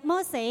ហើយលោកម៉ូ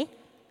សេ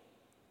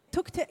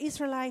took the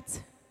Israelites,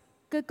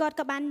 គឺគាត់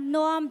ក៏បាន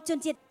នាំជន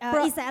ជាតិ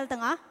អ៊ីស្រាអែល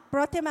ទាំងអស់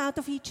brought them out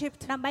of Egypt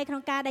ដើម្បីក្នុ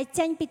ងការដែល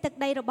ចេញពីទឹក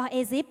ដីរបស់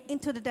អេស៊ីប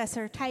into the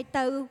desert. ហើយ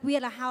ទៅវា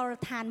លហោរ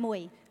ឋានមួយ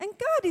And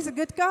God is a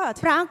good God.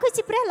 ព្រះអង្គគឺ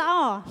ជាព្រះល្អ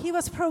He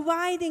was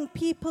providing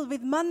people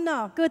with manna.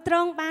 គឺទ្រ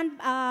ង់បាន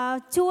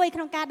ជួយក្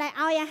នុងការដែល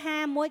ឲ្យអាហា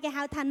រមួយគេ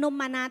ហៅថានំ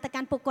ម៉ាណាទៅ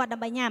កាន់ពួកគាត់ដើ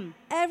ម្បីញ៉ាំ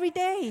Every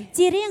day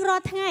ជារៀងរា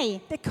ល់ថ្ងៃ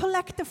they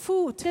collect the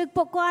food. គឺ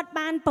ពួកគាត់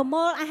បានប្រ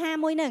មូលអាហារ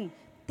មួយនឹង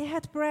They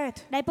had bread.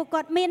 ដែលពួក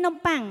គាត់មាននំ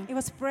ប៉័ង It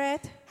was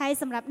bread ហើយ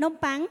សម្រាប់នំ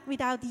ប៉័ង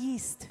without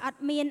yeast. អត់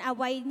មានអ្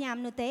វីញ៉ាំ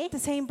នោះទេ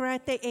The same bread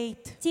they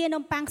ate ជា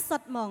នំប៉័ងសុ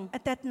ទ្ធហ្មង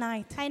at that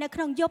night ហើយនៅក្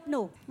នុងយប់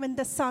នោះ when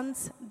the sons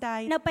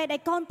died. នៅពេលដែ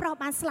លកូនប្រុស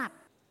បានស្លាប់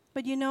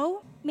But you know,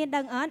 មាន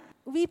ដឹងអត់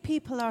we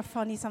people are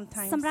funny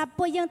sometimes. សម្រាប់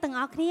ពួកយើងទាំង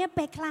អស់គ្នា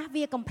ពេលខ្លះ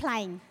វាកំប្លែ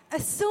ង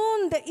As soon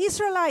the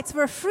Israelites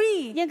were free,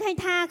 យើងឃើញ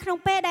ថាក្នុង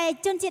ពេលដែល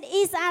ជនជាតិ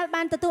អ៊ីស្រាអែល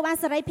បានទទួលបាន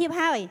សេរីភាព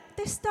ហើយ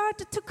they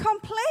started to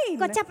complain.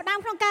 គាត់ចាប់ផ្ដើម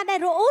ក្នុងការដែល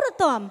រអ៊ូរ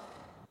ទាំ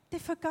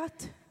They forgot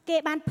គេ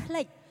បានភ្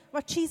លេច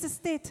what Jesus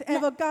did and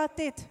what God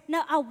did. នៅ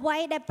អ្វី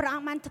ដែលព្រះអ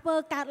ង្គបានធ្វើ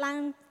កើតឡើង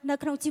នៅ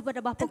ក្នុងជីវិត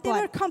របស់ពួក And they គា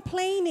ត់ were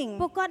complaining.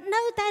 ពួកគាត់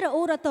នៅតែរ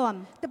អ៊ូរទាំ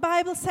The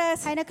Bible says,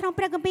 ហើយនៅក្នុង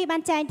ព្រះគម្ពីរបា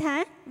នចែងថា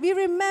we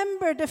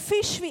remember the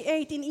fish we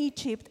ate in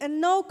Egypt and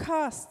no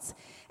costs.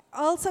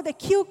 Also the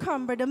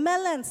cucumber, the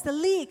melons, the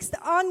leeks,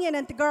 the onion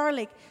and the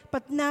garlic.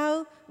 But now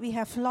we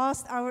have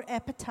lost our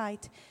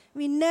appetite.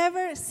 We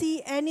never see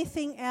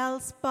anything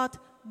else but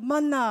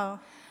manna.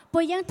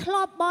 ពួកយើងធ្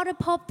លាប់បរិ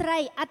ភោគត្រី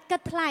ឥតគិ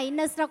តថ្លៃ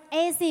នៅស្រុក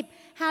អេស៊ីប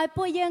ហើយ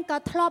ពួកយើងក៏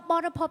ធ្លាប់ប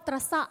រិភោគត្រ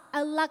សក់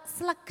ឪឡឹក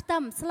ស្លឹកខ្ទឹ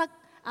មស្លឹក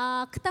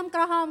ខ្ទឹម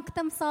ក្រហមខ្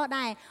ទឹមស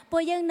ដែរពួ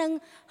កយើងនឹង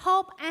ហូ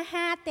បអា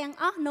ហារទាំង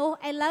អស់នោះ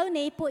ឥឡូវ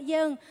នេះពួក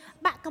យើង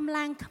បាក់កម្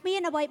លាំងគ្មា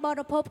នអ្វីប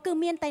រិភោគគឺ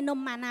មានតែនំ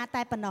ម៉ាណា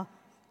តែប៉ុណ្ណោះ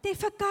They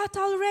forgot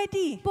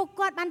already. ពួក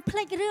គាត់បានភ្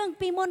លេចរឿង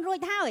ពីមុនរួច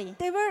ហើយ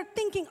They were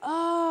thinking,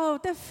 oh,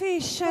 the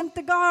fish and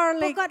the ពួក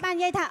garlic. គាត់បាន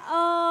និយាយថា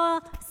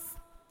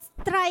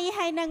ត្រី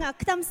ហើយនឹង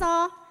ខ្ទឹមស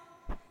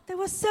That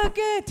was so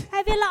good. ហើ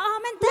យវាល្អ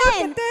មែនទេ Look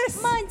at this.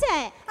 មើល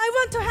ចេះ I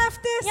want to have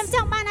ខ្ញុំ this. ច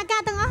ង់បានអាកា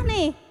រទាំងអស់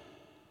នេះ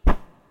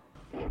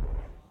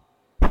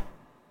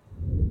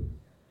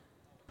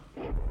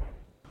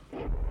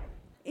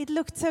It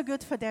looked so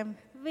good for them.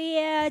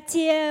 វា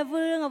ជា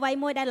រឿងអ្វី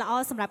មួយដែលល្អ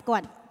សម្រាប់គា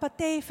ត់ But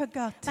they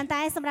forgot. ប៉ុន្តែ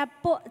សម្រាប់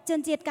ពួកជន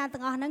ជាតិកាល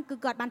ទាំងអស់ហ្នឹងគឺ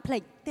គាត់បានភ្លេ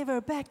ច They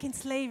were back in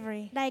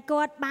slavery. ដែល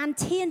គាត់បាន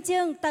ឈានជើ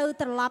ងទៅ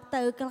ត្រឡប់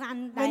ទៅកាន់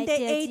ដែល When they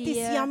ate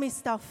this yummy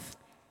stuff.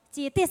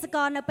 ជាទេសក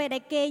លនៅពេលដែ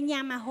លគេ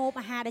ញ៉ាំអាហូប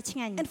អាហារដែលឆ្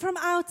ងាញ់ And from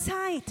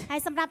outside, ហើ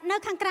យសម្រាប់នៅ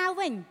ខាងក្រៅ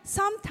វិញ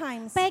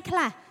sometimes ពេលខ្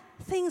លះ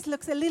things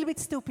look a little bit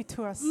stupid to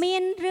us. មា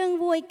នរឿង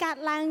មួយកើត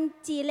ឡើង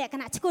ជាលក្ខ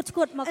ណៈឆ្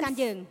កួតមកកាន់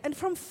យើង And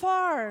from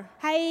far,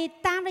 ហើយ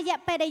តាមរយៈ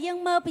ពេលដែលយើង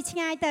មើលពីឆ្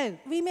ងាយទៅ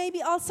we maybe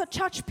also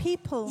judge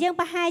people យើង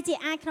ប្រហែលជា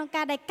អាចក្នុង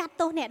ការដែលកាត់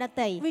ទោសអ្នកដ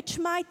ទៃ which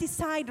might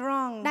decide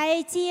wrong, ដែល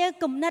ជា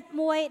គំនិត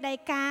មួយដែល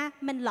ការ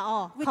មិនល្អ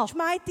ខុស which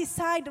might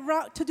decide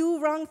to do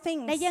wrong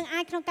things. ដែលយើង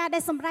អាចក្នុងការដែ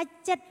លសម្រេច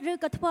ចិត្តឬ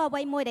ក៏ធ្វើអ្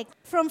វីមួយដែល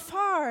From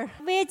far,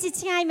 វាជា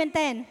ឆ្ងាយមែន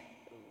ទែន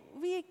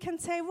we can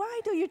say, why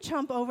do you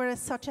jump over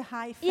such a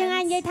high យើង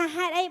អាចនិយាយ fence? ថា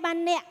ហេតុអីបាន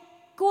អ្នក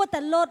គួរតែ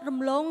លោតរំ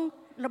លង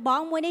រប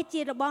ងមួយនេះ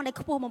ជារបងដែល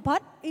ខ្ពស់បំផុត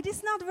It is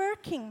not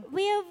working.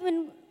 វាមិន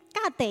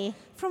កើតទេ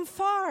From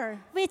far,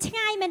 វាឆ្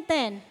ងាយមែន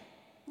ទែន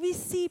we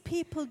see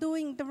people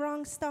doing the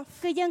wrong stuff.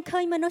 គឺយើងឃើ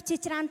ញមនុស្សជា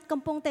ច្រើន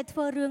កំពុងតែធ្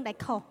វើរឿងដែល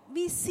ខុស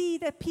We see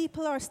that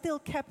people are still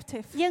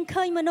captive. យើង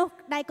ឃើញមនុស្ស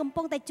ដែលកំ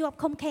ពុងតែជាប់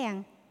ឃុំឃាំង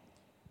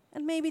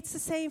And maybe it's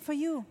the same for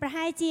you. ប្រ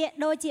ហែលជា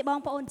ដូចជាបង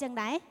ប្អូនចឹង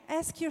ដែរ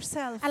Ask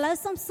yourself, ឥឡូវ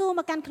សូមសួរ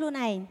មកកាន់ខ្លួ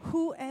នឯង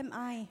who am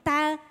I?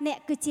 តើអ្នក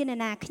គឺជាអ្នក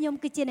ណាខ្ញុំ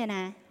គឺជាអ្នក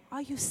ណា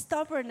Are you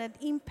stubborn and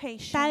តើ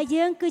impatient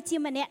យើងគឺជា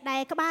ម្នាក់ដែ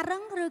លក្បាលរឹ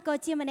ងឬក៏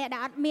ជាម្នាក់ដែ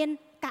លអត់មាន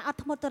ការអត់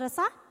ធ្មត់ទរ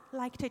សោះ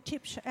like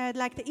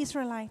the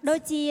Israelites? ដូច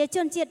ជាជ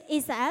នជាតិអ៊ី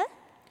ស្រាអែល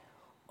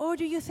Or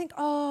do you think,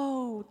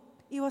 oh,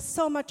 it was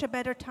so much a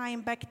better time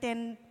back then?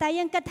 តែ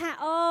យើងគិតថា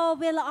អូ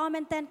វាល្អមែ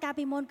នតើកាល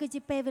ពីមុនគឺជា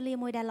ពេលវេលា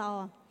មួយដែលល្អ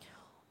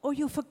Or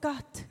you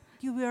forgot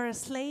you were a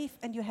slave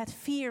and you had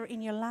fear in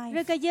your ឬ life?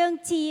 ក៏យើង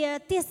ជា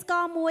ទាសក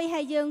រមួយ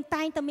ហើយយើង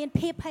តែងតែមាន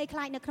ភាពភ័យខ្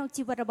លាចនៅក្នុង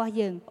ជីវិតរបស់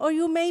យើង Or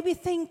you maybe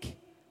think,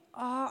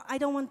 oh, I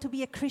don't want to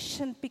be a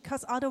Christian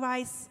because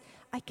otherwise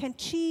I can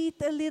cheat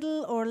a little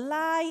or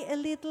lie a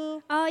little.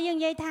 យើង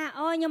និយាយថា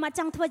ខ្ញុំអត់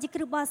ចង់ធ្វើជាគ្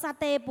រឹះបរិស័ទ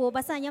ទេព្រោះ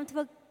បើសិនខ្ញុំធ្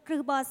វើគ្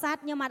រឹះបរិស័ទ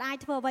ខ្ញុំអាច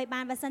ធ្វើអ្វី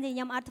បានបើសិនជាខ្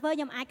ញុំអត់ធ្វើ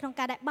ខ្ញុំអាចក្នុង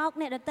ការដែលបោក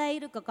អ្នកដទៃ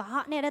ឬក៏កុហ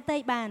កអ្នកដទៃ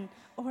បាន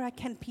Or I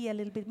can be a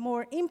little bit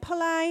more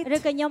impolite. ឬ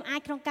ក៏ខ្ញុំអា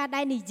ចក្នុងការ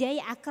ដែលនិយាយ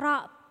អាក្រ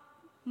ក់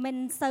មិន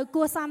សូវ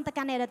គួរសមទៅ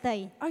កាន់អ្នកដទៃ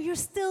Are you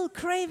still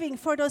craving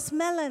for those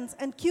melons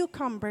and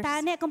cucumbers? តើ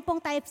អ្នកកំពុង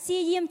តែព្យា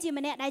យាមជា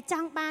ម្នាក់ដែលច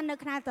ង់បាននៅ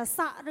ខ្នាតស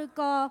ក់ឬ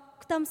ក៏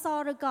ខ្ទឹមស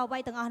ឬក៏អ្វី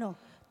ទាំងអស់នោះ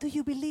Do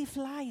you believe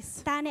lies?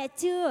 តើអ្នក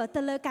ជឿ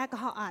ទៅលើការកុ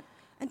ហកអត់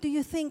And do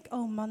you think,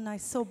 oh, manna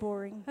is so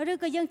boring? ឬ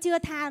ក៏យើងជឿ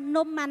ថា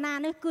នំម៉ាណា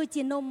នេះគឺ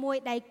ជានំមួយ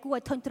ដែលគួរ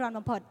ឲ្យធុញទ្រាន់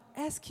បំផុត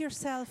Ask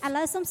yourself, ឥ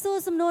ឡូវសូមសួរ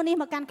សំណួរនេះ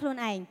មកកាន់ខ្លួន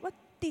ឯង what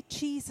did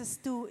Jesus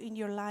do in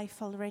your life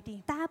already?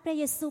 តើព្រះ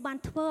យេស៊ូវបាន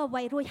ធ្វើអ្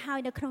វីរួចហើយ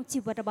នៅក្នុងជី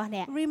វិតរបស់អ្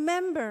នក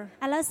Remember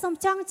ឥឡូវសូម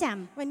ចងចាំ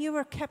when you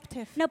were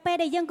captive, នៅពេល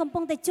ដែលយើងកំពុ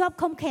ងតែជាប់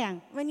ឃុំឃាំង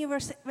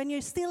when you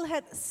still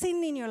had sin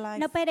in your life,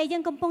 នៅពេលដែលយើ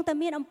ងកំពុងតែ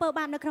មានអំពើ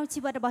បាបនៅក្នុងជី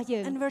វិតរបស់យើ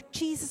ង and where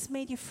Jesus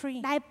made you free.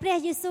 ដែលព្រះ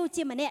យេស៊ូវ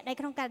ជាម្នាក់ដែល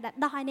ក្នុងការ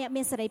ដោះឲ្យអ្នក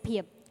មានសេរីភា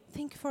ព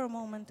Think for a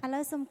moment. ឥ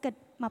ឡូវសូមគិត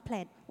មកផ្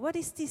លែត What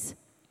is this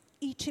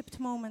Egypt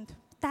moment?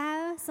 តើ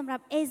សម្រា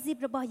ប់អេស៊ីប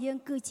របស់យើង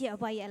គឺជា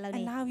អ្វីឥឡូវ And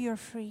នេះ now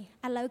you're free.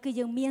 ឥឡូវគឺ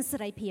យើងមានសេ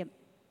រីភាព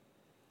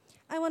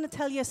I want to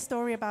tell you a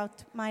story about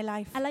my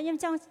life. ឥឡូវខ្ញុំ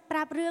ចង់ប្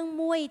រាប់រឿង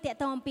មួយទាក់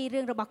ទងអំពីរឿ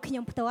ងរបស់ខ្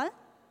ញុំផ្ទាល់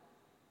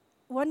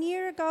 1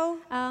 year ago,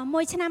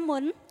 មួយឆ្នាំមុ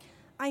ន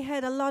I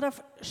had a lot of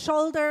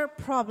shoulder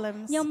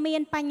problems. ខ្ញុំមា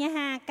នបញ្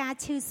ហាការ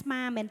ឈឺស្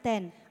មាមែនទែ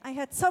ន I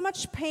had so much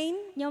pain.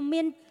 ខ្ញុំ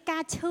មានកា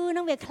រឈឺ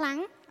នឹងវាខ្លាំង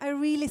I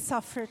really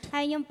suffered.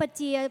 ហើយខ្ញុំពិត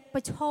ជាប្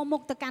រឈមមុ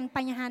ខទៅកាន់ប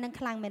ញ្ហានឹង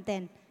ខ្លាំងមែនទែ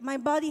ន My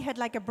body had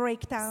like a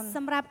breakdown. ស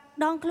ម្រាប់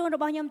ដងខ្លួនរ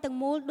បស់ខ្ញុំទាំង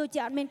មូលដូចជា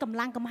អត់មានកម្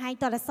លាំងកំហែង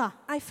តរសោះ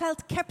I felt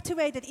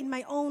captivated in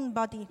my own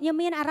body. ខ្ញុំ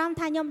មានអារម្មណ៍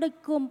ថាខ្ញុំដូច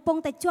កំពុង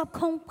តែជាប់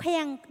ឃុំ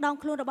ឃាំងដង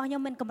ខ្លួនរបស់ខ្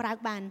ញុំមិនកម្រើក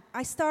បាន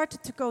I started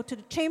to go to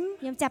the gym.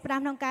 ខ្ញុំចាប់ផ្ដើ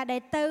មក្នុងការដែ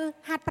លទៅ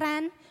ហាត់ប្រា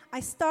ណ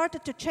I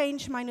started to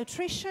change my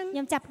nutrition. ខ្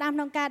ញុំចាប់ផ្ដើម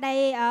ក្នុងការដែល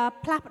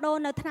ផ្លាស់ប្ដូរ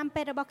នៅថ្នាំ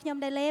ពេទ្យរបស់ខ្ញុំ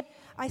ដែលលេប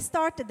I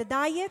started the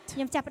diet. ខ្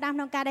ញុំចាប់ផ្ដើម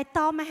ក្នុងការដែល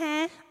តមអាហារ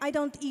I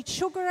don't eat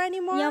sugar ខ្ញុំ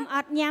anymore. អ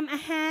ត់ញ៉ាំ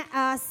អាហារ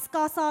ស្ក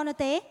រសនោះ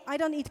ទេ I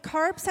don't eat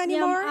carbs ខ្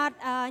ញុំ anymore. អត់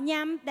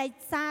ញ៉ាំដែល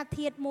សារ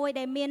ធាតុមួយ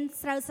ដែលមាន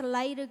ស្រូវសា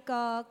លីឬ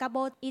ក៏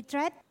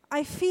carbohydrate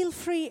I feel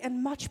free and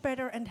much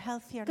better and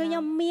healthier គឺខ្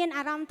ញុំ now. មាន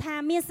អារម្មណ៍ថា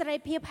មានសេរី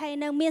ភាពហើយ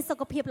នៅមានសុ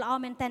ខភាពល្អ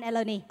មែនទែនឥ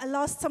ឡូវនេះ I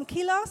lost some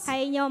kilos, ហើ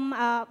យខ្ញុំ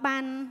បា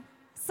ន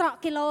ស្រក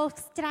គីឡូ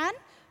ច្រើន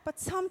but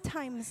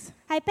sometimes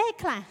ហើយពេល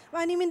ខ្លះ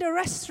when I'm in the នៅ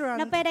restaurant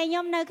ពេលដែលខ្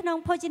ញុំនៅក្នុង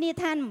ភោជនីយ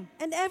ដ្ឋាន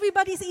and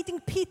everybody's eating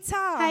ហើយ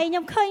pizza, ខ្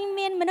ញុំឃើញ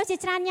មានមនុស្សជា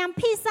ច្រើនញ៉ាំ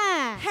pizza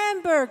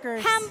hamburgers,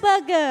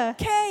 hamburger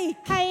cake,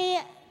 ហើយ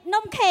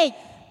នំខេក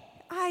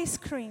ice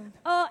cream.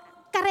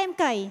 ការ៉េម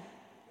កៃ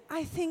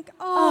I think,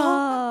 អូ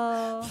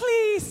oh,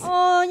 please,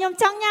 ខ្ញុំ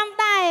ចង់ញ៉ាំ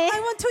ដែរ I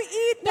want to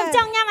eat ខ្ញុំច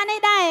ង់ that. ញ៉ាំអានេះ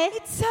ដែរ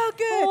It's so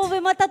វា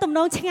good. មើលទៅទំន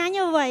ងឆ្ងាញ់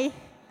អ្វី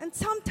And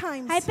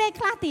sometimes ហើយពេល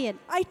ខ្លះទៀត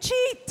I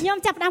cheat ខ្ញុំ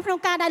ចាប់ផ្ដើមក្នុង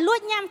ការដែលលួ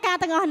ចញ៉ាំការ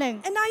ទាំងអស់ហ្នឹង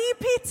and I eat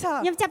pizza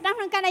ខ្ញុំចាប់ផ្ដើម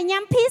ក្នុងការដែល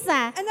ញ៉ាំ pizza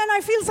and then I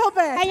feel so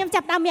ហើយ bad. ខ្ញុំចា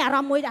ប់ផ្ដើមមានអារ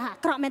ម្មណ៍មួយអា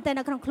ក្រក់មែនទែន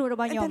នៅក្នុងខ្លួនរ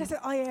បស់ And ខ្ញុំ then I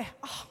said, oh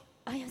yeah, oh,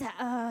 ហើយខ្ញុំថា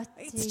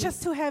It's just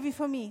too heavy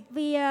for me.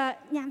 វា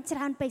ញ៉ាំច្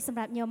រើនពេកសម្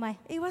រាប់ខ្ញុំហើយ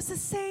It was the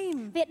same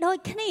វាដូច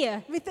គ្នា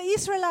with the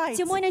Israelites.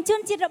 ជាមួយនឹងជ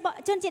នជាតិ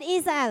អ៊ី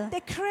ស្រាអែល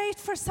They craved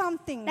for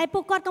something ដែលពួ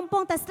កគាត់កំពុ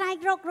ងតែស្រែក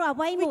រកអ្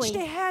វីមួយ which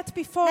they had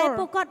ដែល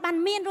ពួក before, គាត់បាន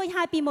មានរួច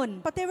ហើយពីមុន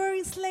but they were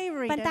in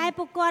slavery ប៉ុន្តែ then.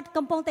 ពួកគាត់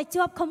កំពុងតែ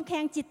ជាប់ឃុំ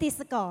ឃាំងជាទា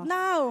សករ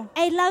Now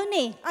ឥឡូវ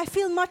នេះ I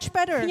feel much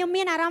better. ខ្ញុំ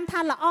មានអារម្មណ៍ថា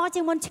ល្អ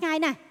ជាងមុនឆ្ងាយ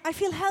ណាស់ I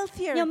feel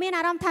healthier, ខ្ញុំមាន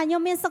អារម្មណ៍ថាខ្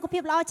ញុំមានសុខភា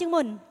ពល្អជាង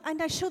មុន and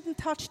I shouldn't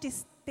touch this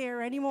there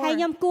anymore ហើយ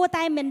ខ្ញុំគួរ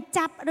តែមិន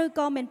ចាប់ឬ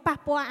ក៏មិនប៉ះ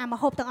ពាល់អាម្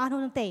ហូបទាំងអស់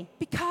នោះទេ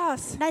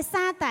because ដោយ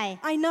សារតែ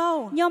I know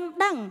ខ្ញុំ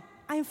ដឹង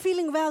I'm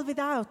feeling well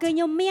without. គឺខ្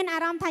ញុំមានអា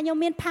រម្មណ៍ថាខ្ញុំ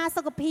មានផា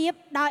សុខភាព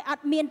ដោយអ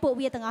ត់មានពួក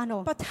វាទាំងអស់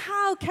នោះ But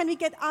how can we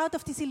get out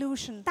of this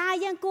illusion? តើ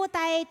យើងគួរ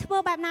តែធ្វើ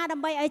បែបណាដើ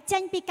ម្បីឲ្យចេ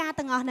ញពីការ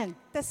ទាំងអស់ហ្នឹង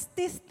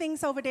These things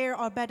over there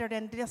are better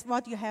than just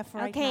what you have អូ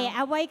right ខេ now.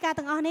 អ្វីការ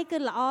ទាំងអស់នេះគឺ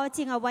ល្អ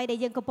ជាងអ្វីដែល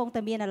យើងកំពុង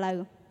តែមានឥឡូវ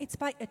It's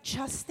by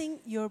adjusting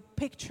your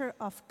picture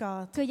of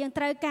God, គឺយើង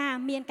ត្រូវការ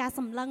មានការស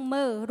ម្លឹង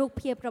មើលរូប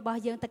ភាពរបស់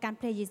យើងទៅកាន់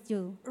ព្រះយេស៊ូ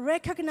វ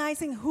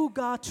recognizing who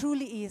God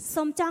truly is.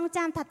 សូមចង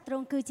ចាំថាទ្រ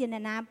ង់គឺជាអ្ន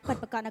កណាពិត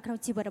ប្រាកដនៅក្នុង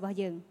ជីវិតរបស់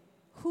យើង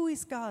Who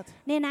is God?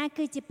 អ្នកណា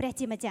គឺជាព្រះ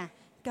ជាម្ចាស់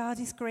God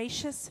is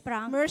gracious,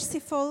 Prang.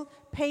 merciful,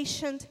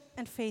 patient,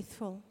 and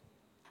faithful.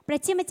 ព្រះ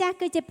ជាម្ចាស់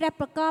គឺជាព្រះ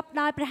ប្រកប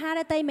ដោយព្រះハ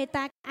រតីមេត្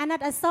តាអាណិត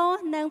អាសូរ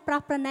និងប្រោ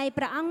សប្រណី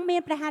ព្រះអង្គមា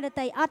នព្រះハរ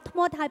តីអត់ធ្ម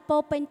ត់ហើយពោ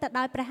រពេញទៅ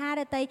ដោយព្រះハ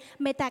រតី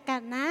មេត្តាក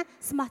រុណា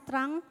ស្មោះត្រ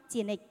ង់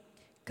ជានិច្ច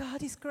God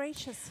is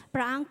gracious. ព្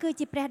រះអង្គគឺ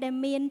ជាព្រះដែល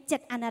មានចិ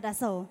ត្តអាណិតអា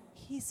សូរ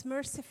He's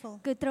merciful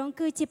គឺទ្រង់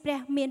គឺជាព្រះ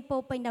មានពោ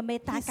រពេញដោយមេ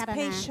ត្តា He's ករុណា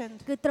patient.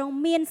 គឺទ្រង់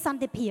មានស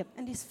ន្តិភាព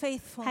and He's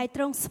faithful. ហើយ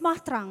ទ្រង់ស្មោះ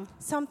ត្រង់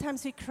Sometimes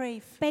we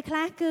crave ពេលខ្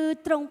លះគឺ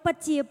ទ្រង់ពិត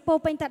ជាពោរ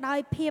ពេញទៅដោយ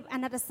ភាពអា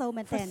ណិតអាសូរ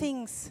មែន for ទែន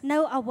things នៅ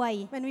អ្វី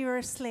when we were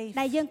a slave.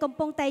 ដែលយើងកំ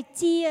ពុងតែ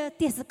ជា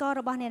ទាសករ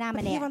របស់អ្នកណា But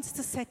ម្ He នាក់ wants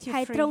to set you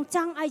ហើយទ្រង់ free. ច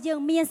ង់ឲ្យយើង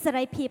មានសេ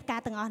រីភាពកា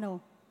រទាំងអស់នោះ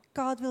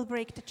God will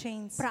break the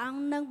chains. ព្រះអង្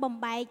គនឹងបំ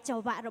បែកច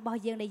ង្វាក់របស់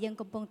យើងដែលយើង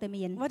កំពុងតែ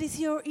មាន What is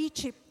your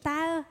Egypt?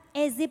 តើ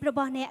អេស៊ីបរប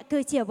ស់អ្នកគឺ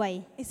ជាអ្វី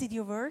Is it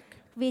your work?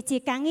 វាជា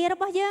ការងាររ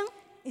បស់យើង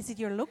Is it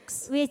your looks?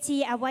 វាជា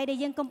អ្វីដែល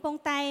យើងកំពុង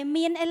តែ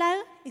មានឥឡូវ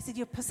Is it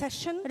your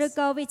possessions? ឬ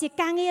ក៏វាជា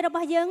ការងាររប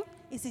ស់យើង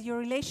Is it your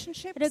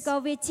relationships? ឬក៏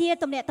វាជា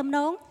ទំនាក់ទំន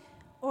ង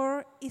Or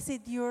is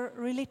it your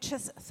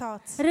religious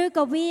thoughts? ឬ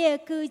ក៏វា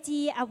គឺ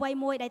ជាអ្វី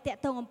មួយដែលតាក់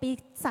ទងអំពី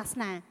សាស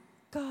នា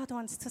God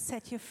wants to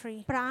set you free.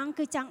 ព្រះអង្គ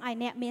គឺចង់ឲ្យ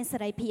អ្នកមានសេ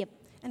រីភាព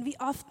And we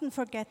often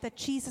forget that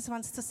Jesus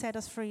wants to set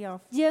us free of.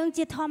 យើង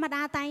ជាធម្ម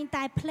តាតែង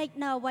តែភ្លេច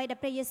នៅអ្វីដែល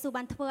ព្រះយេស៊ូវ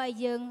បានធ្វើឲ្យ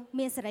យើង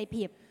មានសេរី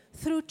ភាព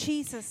Through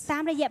Jesus, តា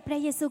មរយៈព្រះ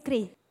យេស៊ូវគ្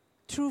រីស្ទ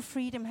true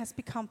freedom has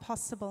become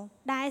possible.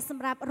 ដែលស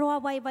ម្រាប់រាល់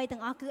អ្វីៗទាំ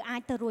ងអស់គឺអា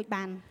ចទៅរួច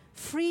បាន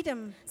Freedom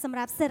សម្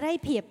រាប់សេរី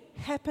ភាព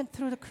happened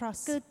through the cross.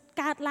 គឺ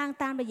កើតឡើង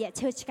តាមរយៈ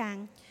ឈើឆ្កាង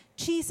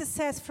Jesus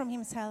says from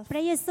himself, ព្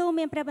រះយេស៊ូវ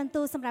មានព្រះបន្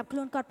ទូលសម្រាប់ខ្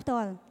លួនគាត់ផ្ទា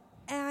ល់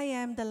I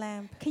am the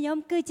lamb. ខ្ញុំ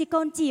គឺជា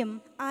កូនជាម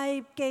I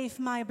gave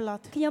my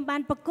blood. ខ្ញុំបា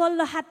នប្រគល់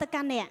លោហិតទៅ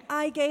កាន់អ្នក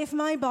I gave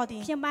my body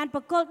ខ្ញុំបាន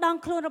ប្រគល់ដង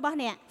ខ្លួនរបស់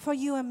អ្នក for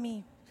you and me.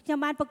 ខ្ញុំ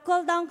បានប្រគ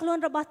ល់ដងខ្លួន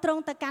របស់ទ្រ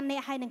ង់ទៅកាន់អ្ន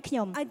កហើយនឹងខ្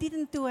ញុំ I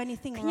didn't do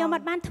anything ខ្ញុំអ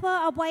ត់ wrong, បានធ្វើ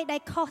អ្វីដែ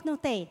លខុសនោះ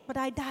ទេ but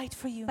I died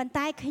for you, ប៉ុន្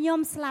តែខ្ញុំ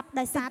ស្លាប់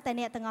ដោយសារតែ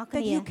អ្នកទាំងអស់ that គ្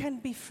នា you can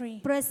be free.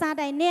 ព្រោះសារ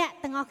តែអ្នក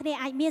ទាំងអស់គ្នា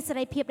អាចមានសេ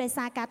រីភាពដោយ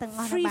សារការទាំងអ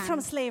ស់នោះ Free បាន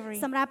from slavery,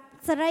 សម្រាប់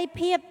សេរី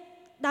ភាព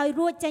ដោយ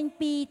រួចចេញ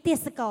ពីទា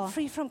សករ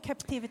free from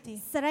captivity,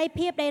 សេរី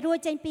ភាពដែលរួច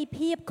ចេញពី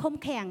ភាពឃុំ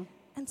ឃាំង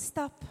and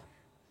stop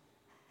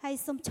ហើយ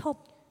សូមឈប់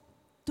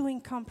doing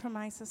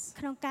compromises.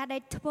 ក្នុងការដែ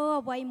លធ្វើ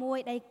អ្វីមួយ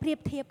ដែលប្រៀប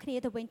ធៀបគ្នា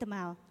ទៅវិញទៅម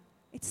ក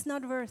It's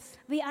not worth.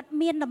 វាអត់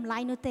មានតម្លៃ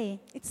នោះទេ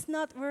It's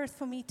not worth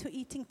for me to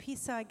eating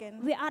pizza again.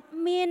 វាអត់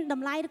មានត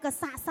ម្លៃឬក៏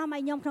ស័ក្តិសមឲ្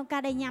យខ្ញុំក្នុងកា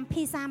រដែលញ៉ាំ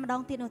ភីសាម្ដ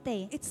ងទៀតនោះទេ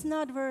It's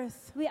not worth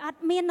វាអត់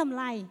មានតម្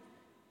លៃ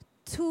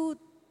to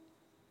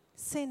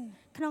sin,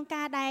 ក្នុង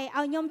ការដែល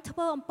ឲ្យខ្ញុំធ្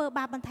វើអំពើ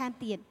បាបបន្ថែម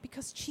ទៀត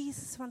because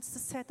Jesus wants to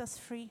set us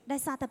free. ដោ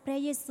យសារតែព្រះ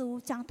យេស៊ូវ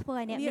ចង់ធ្វើ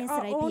ឲ្យអ្នក We មាន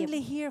សេ are រីភាព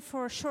only here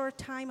for a short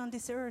time on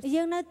this earth.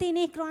 យើងនៅទី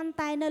នេះគ្រាន់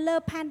តែនៅលើ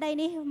ផែនដី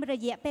នេះរ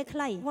យៈពេលខ្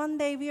លី One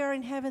day we are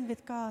in heaven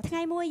with God, ថ្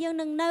ងៃមួយយើង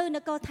នឹងនៅន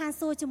គរឋាន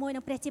សួគ៌ជាមួយនឹ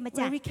ងព្រះជាម្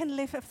ចាស់ where we can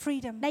live a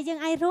freedom. ដែលយើង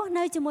អាចរស់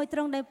នៅជាមួយទ្រ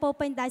ង់ដោយពោរ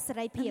ពេញដោយសេ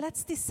រីភាព And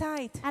let's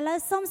decide ឥឡូវ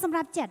សូមសម្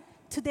រាប់ចិត្ត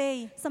today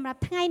សម្រាប់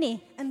ថ្ងៃនេះ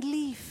and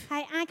leave ហើ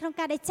យអាចក្នុង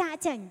ការដែលចាក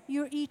ចេញ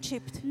your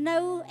Egypt នៅ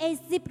អេ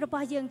ស៊ីបរប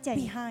ស់យើងចេញ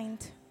behind.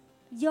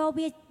 យក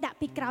វាដាក់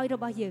ពីក្រោយរ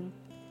បស់យើង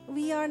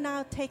We are now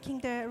taking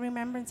the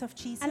remembrance of ឥ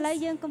Jesus. ឡូវ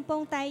យើងកំពុ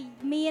ងតែ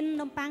មាន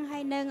នំប៉័ងហើ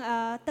យនឹង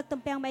ទឹក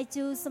ទំពាំងបាយ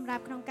ជូរសម្រា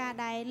ប់ក្នុងការ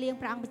ដែលលាង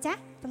ព្រះអង្គម្ចាស់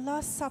The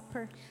Last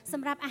Supper, ស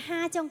ម្រាប់អាហា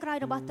រចុងក្រោយ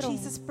របស់ទ្រង់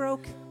Jesus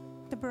broke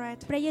the bread,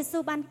 ព្រះយេស៊ូ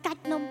វបានកា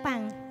ច់នំប៉័ង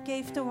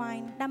gave the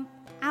wine, ដើម្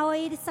បី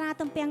ឲ្យស្រា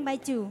ទំពាំងបាយ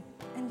ជូរ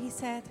and he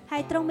said, ហើ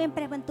យទ្រង់មាន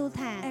ព្រះបន្ទូល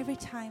ថា every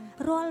time,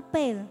 រាល់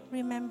ពេល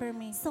remember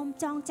me. សូម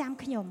ចងចាំ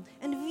ខ្ញុំ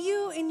And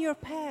view in your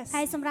past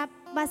ហើយសម្រាប់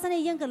បើសិនជា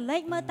យើងក៏លេ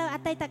ចមើលទៅអ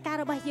តីតកាល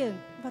របស់យើង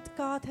what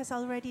God has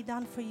already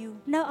done for you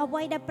នៅអ្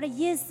វីដែលព្រះ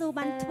យេស៊ូវ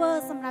បានធ្វើ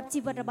សម្រាប់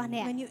ជីវិតរបស់អ្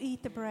នក when you eat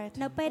the bread.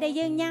 នៅពេលដែល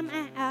យើងញ៉ាំ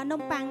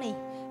នំប៉័ងនេះ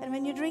And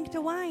when you drink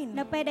the wine,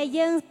 នៅពេលដែល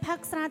យើងផឹក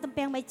ស្រាទំ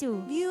ពាំងបាយជូរ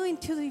view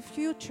into the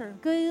future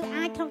គឺ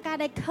អាចក្នុងការ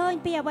ដែលឃើញ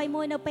ពីអ្វី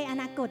មួយនៅពេលអ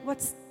នាគត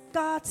what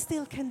God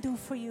still can do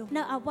for you.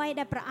 នៅអ្វី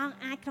ដែលព្រះអង្គ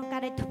អាចក្នុងកា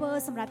រដែលធ្វើ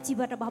សម្រាប់ជី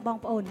វិតរបស់បង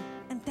ប្អូន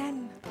And then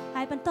ហើយ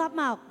ហើយបន្ទាប់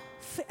មក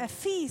a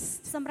feast,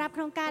 សម្រាប់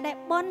ក្នុងការដែល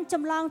បន់ច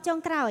ម្លងចុង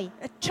ក្រោយ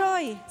a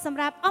joy, សម្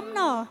រាប់អំណ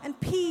រ and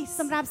peace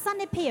សម្រាប់សន្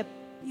តិភាព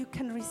you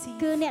can receive.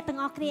 គឺអ្នកទាំង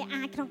អស់គ្នា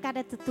អាចក្នុងការ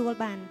ដែលទទួល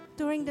បាន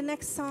During the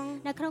next song,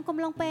 នៅក្នុងកំ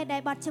ឡុងពេលដែ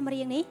លបទចម្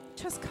រៀងនេះ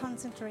just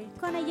concentrate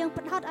គាត់ឲ្យយើង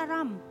ផ្ដោតអារ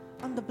ម្មណ៍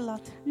on the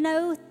blood នៅ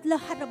ល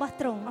ហិតរបស់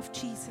ទ្រង់ of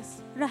Jesus.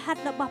 រហិត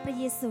របស់ព្រះ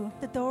យេស៊ូវ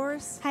The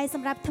doors ហើយស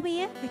ម្រាប់ទ្វា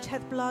រ which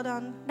had blood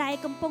on, ដែល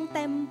កំពុង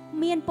តែ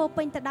មានពោ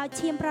ពេញទៅដោយ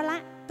ឈាមប្រឡា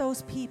ក់ those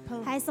people,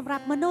 ហើយសម្រា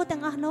ប់មនុស្ស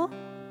ទាំងអស់នោះ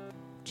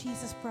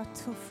Jesus brought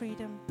to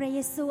freedom, ព្រះ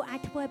យេស៊ូវអា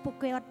ចធ្វើឲ្យពួក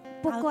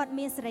គាត់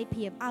មានសេរី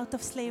ភាព out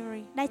of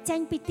slavery. ដែលចេញ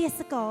ពីទា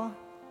សករ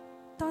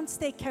Don't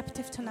stay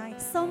captive tonight.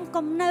 សូម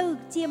កុំនៅ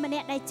ជាម្នា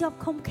ក់ដែលជាប់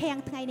ឃុំឃាំង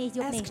ថ្ងៃនេះយ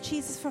ប់នេះ Ask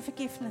Jesus for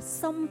forgiveness.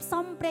 សូ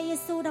មព្រះយេ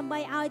ស៊ូវដើម្បី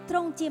ឲ្យទ្រ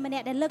ង់ជាម្នា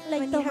ក់ដែលលើកលែ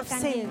ងទោសមកកា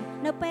ន់យើង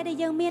នៅពេលដែល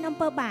យើងមានអំ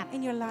ពើបាប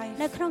in your life.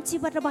 នៅក្នុងជី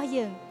វិតរបស់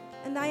យើង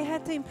And I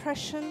had the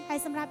impression ហើយ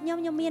សម្រាប់ខ្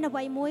ញុំមានអ្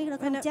វីមួយនៅ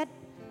ក្នុងចិត្ត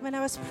when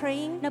I was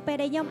praying នៅពេល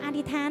ដែលខ្ញុំអ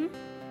ធិដ្ឋាន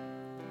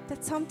that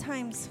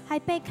sometimes ហើ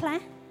យពេលខ្លះ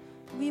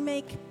we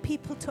make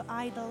people to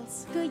idols.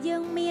 គឺយើ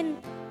ងមាន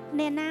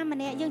អ្នកណាម្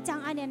នាក់យើងច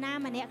ង់ឲ្យអ្នកណា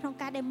ម្នាក់ក្នុង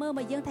ការដែលមើលម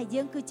កយើងថា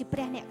យើងគឺជាព្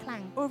រះអ្នកខ្លាំ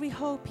ង Or we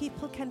hope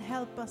people can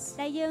help us.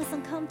 ដែលយើងស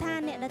ង្ឃឹមថា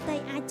អ្នកដទៃ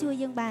អាចជួយ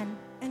យើងបាន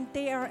And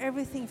they are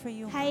everything for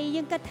you. ហើយ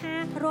យើងគិតថា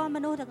រាល់ម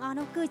នុស្សទាំងអស់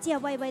នោះគឺជា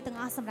អ្វីៗទាំង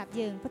អស់សម្រាប់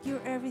យើង But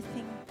you're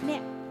everything. អ្ន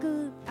កគឺ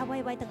អ្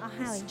វីៗទាំងអស់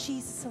ហើយ It's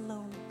Jesus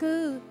alone. គឺ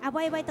អ្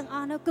វីៗទាំងអ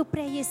ស់នោះគឺព្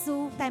រះយេស៊ូ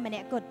វតែម្នា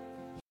ក់គត់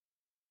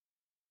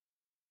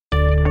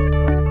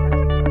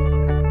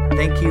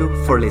Thank you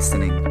for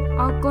listening.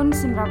 អរគុណ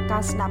សម្រាប់កា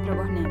រស្ដាប់រ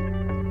បស់អ្នក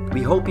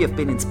We hope you have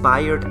been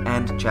inspired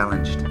and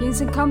challenged. យើង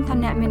សង្ឃឹមថា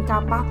អ្នកមានកា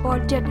រប៉ះពា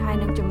ល់ចិត្តហើយ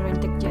នឹងជំរុញ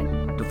ទឹកចិត្ត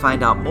To find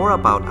out more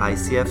about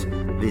ICF,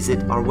 visit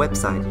our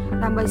website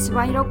ដើម្បីស្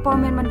វែងរកព័ត៌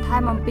មានបន្ថែ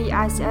មអំពី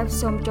ICF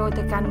សូមចូល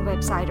ទៅកាន់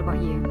website រប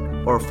ស់យើង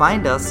or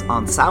find us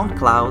on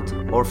SoundCloud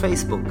or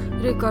Facebook.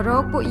 ឬក៏រ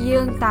កពួកយើ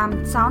ងតាម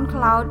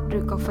SoundCloud ឬ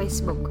ក៏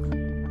Facebook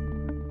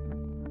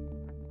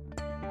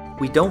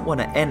We don't want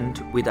to end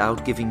without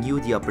giving you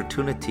the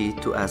opportunity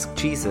to ask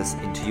Jesus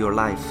into your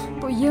life.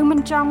 ពួកយើងមិ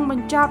នចង់ប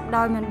ញ្ចប់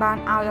ដោយមិនបាន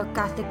ឲ្យឱ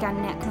កាសទៅកាន់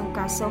អ្នកក្នុង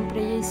ការសូមព្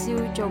រះយេស៊ូវ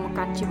ចូលមក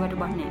កាន់ជីវិតរ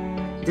បស់អ្នក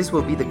This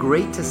will be the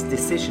greatest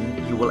decision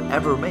you will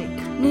ever make.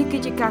 នេះគឺ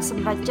ជាការស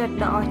ម្រេចចិត្ត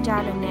ដ៏អស្ចា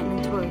រ្យដែលអ្នកនឹ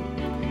ងធ្វើ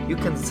You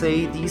can say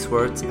these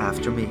words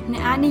after me. អ្ន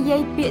កអាចនិយា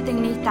យពាក្យទាំង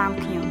នេះតាម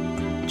ខ្ញុំ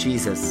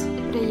Jesus,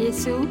 ព្រះយេ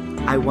ស៊ូវ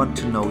I want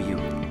to know you.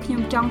 ខ្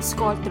ញុំចង់ស្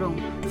គាល់ទ្រង់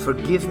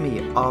Forgive me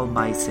all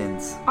my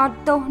sins. អត់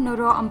ទោសនៅ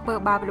រាល់អំពើ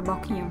បាបរបស់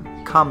ខ្ញុំ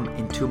Come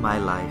into my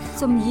life.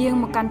 សូមយាង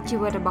មកកាន់ជី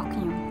វិតរបស់ខ្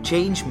ញុំ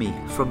Change me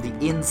from the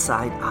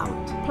inside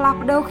out. ផ្លាស់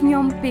ប្ដូរខ្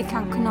ញុំពី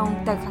ខាងក្នុង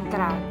ទៅខាងក្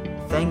រៅ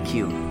Thank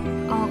you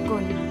អរគុ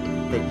ណ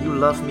that you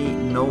love me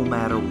no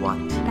matter what.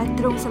 ដែល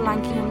ទ្រង់ស្រឡា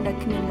ញ់ខ្ញុំដោយ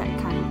គ្មានលក្ខ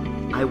ខណ្ឌ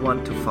I want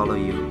to follow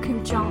you. ខ្ញុំ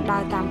ចង់ដើ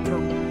រតាមទ្រ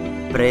ង់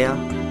Prea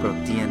pro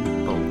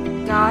tiempo.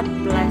 God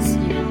bless you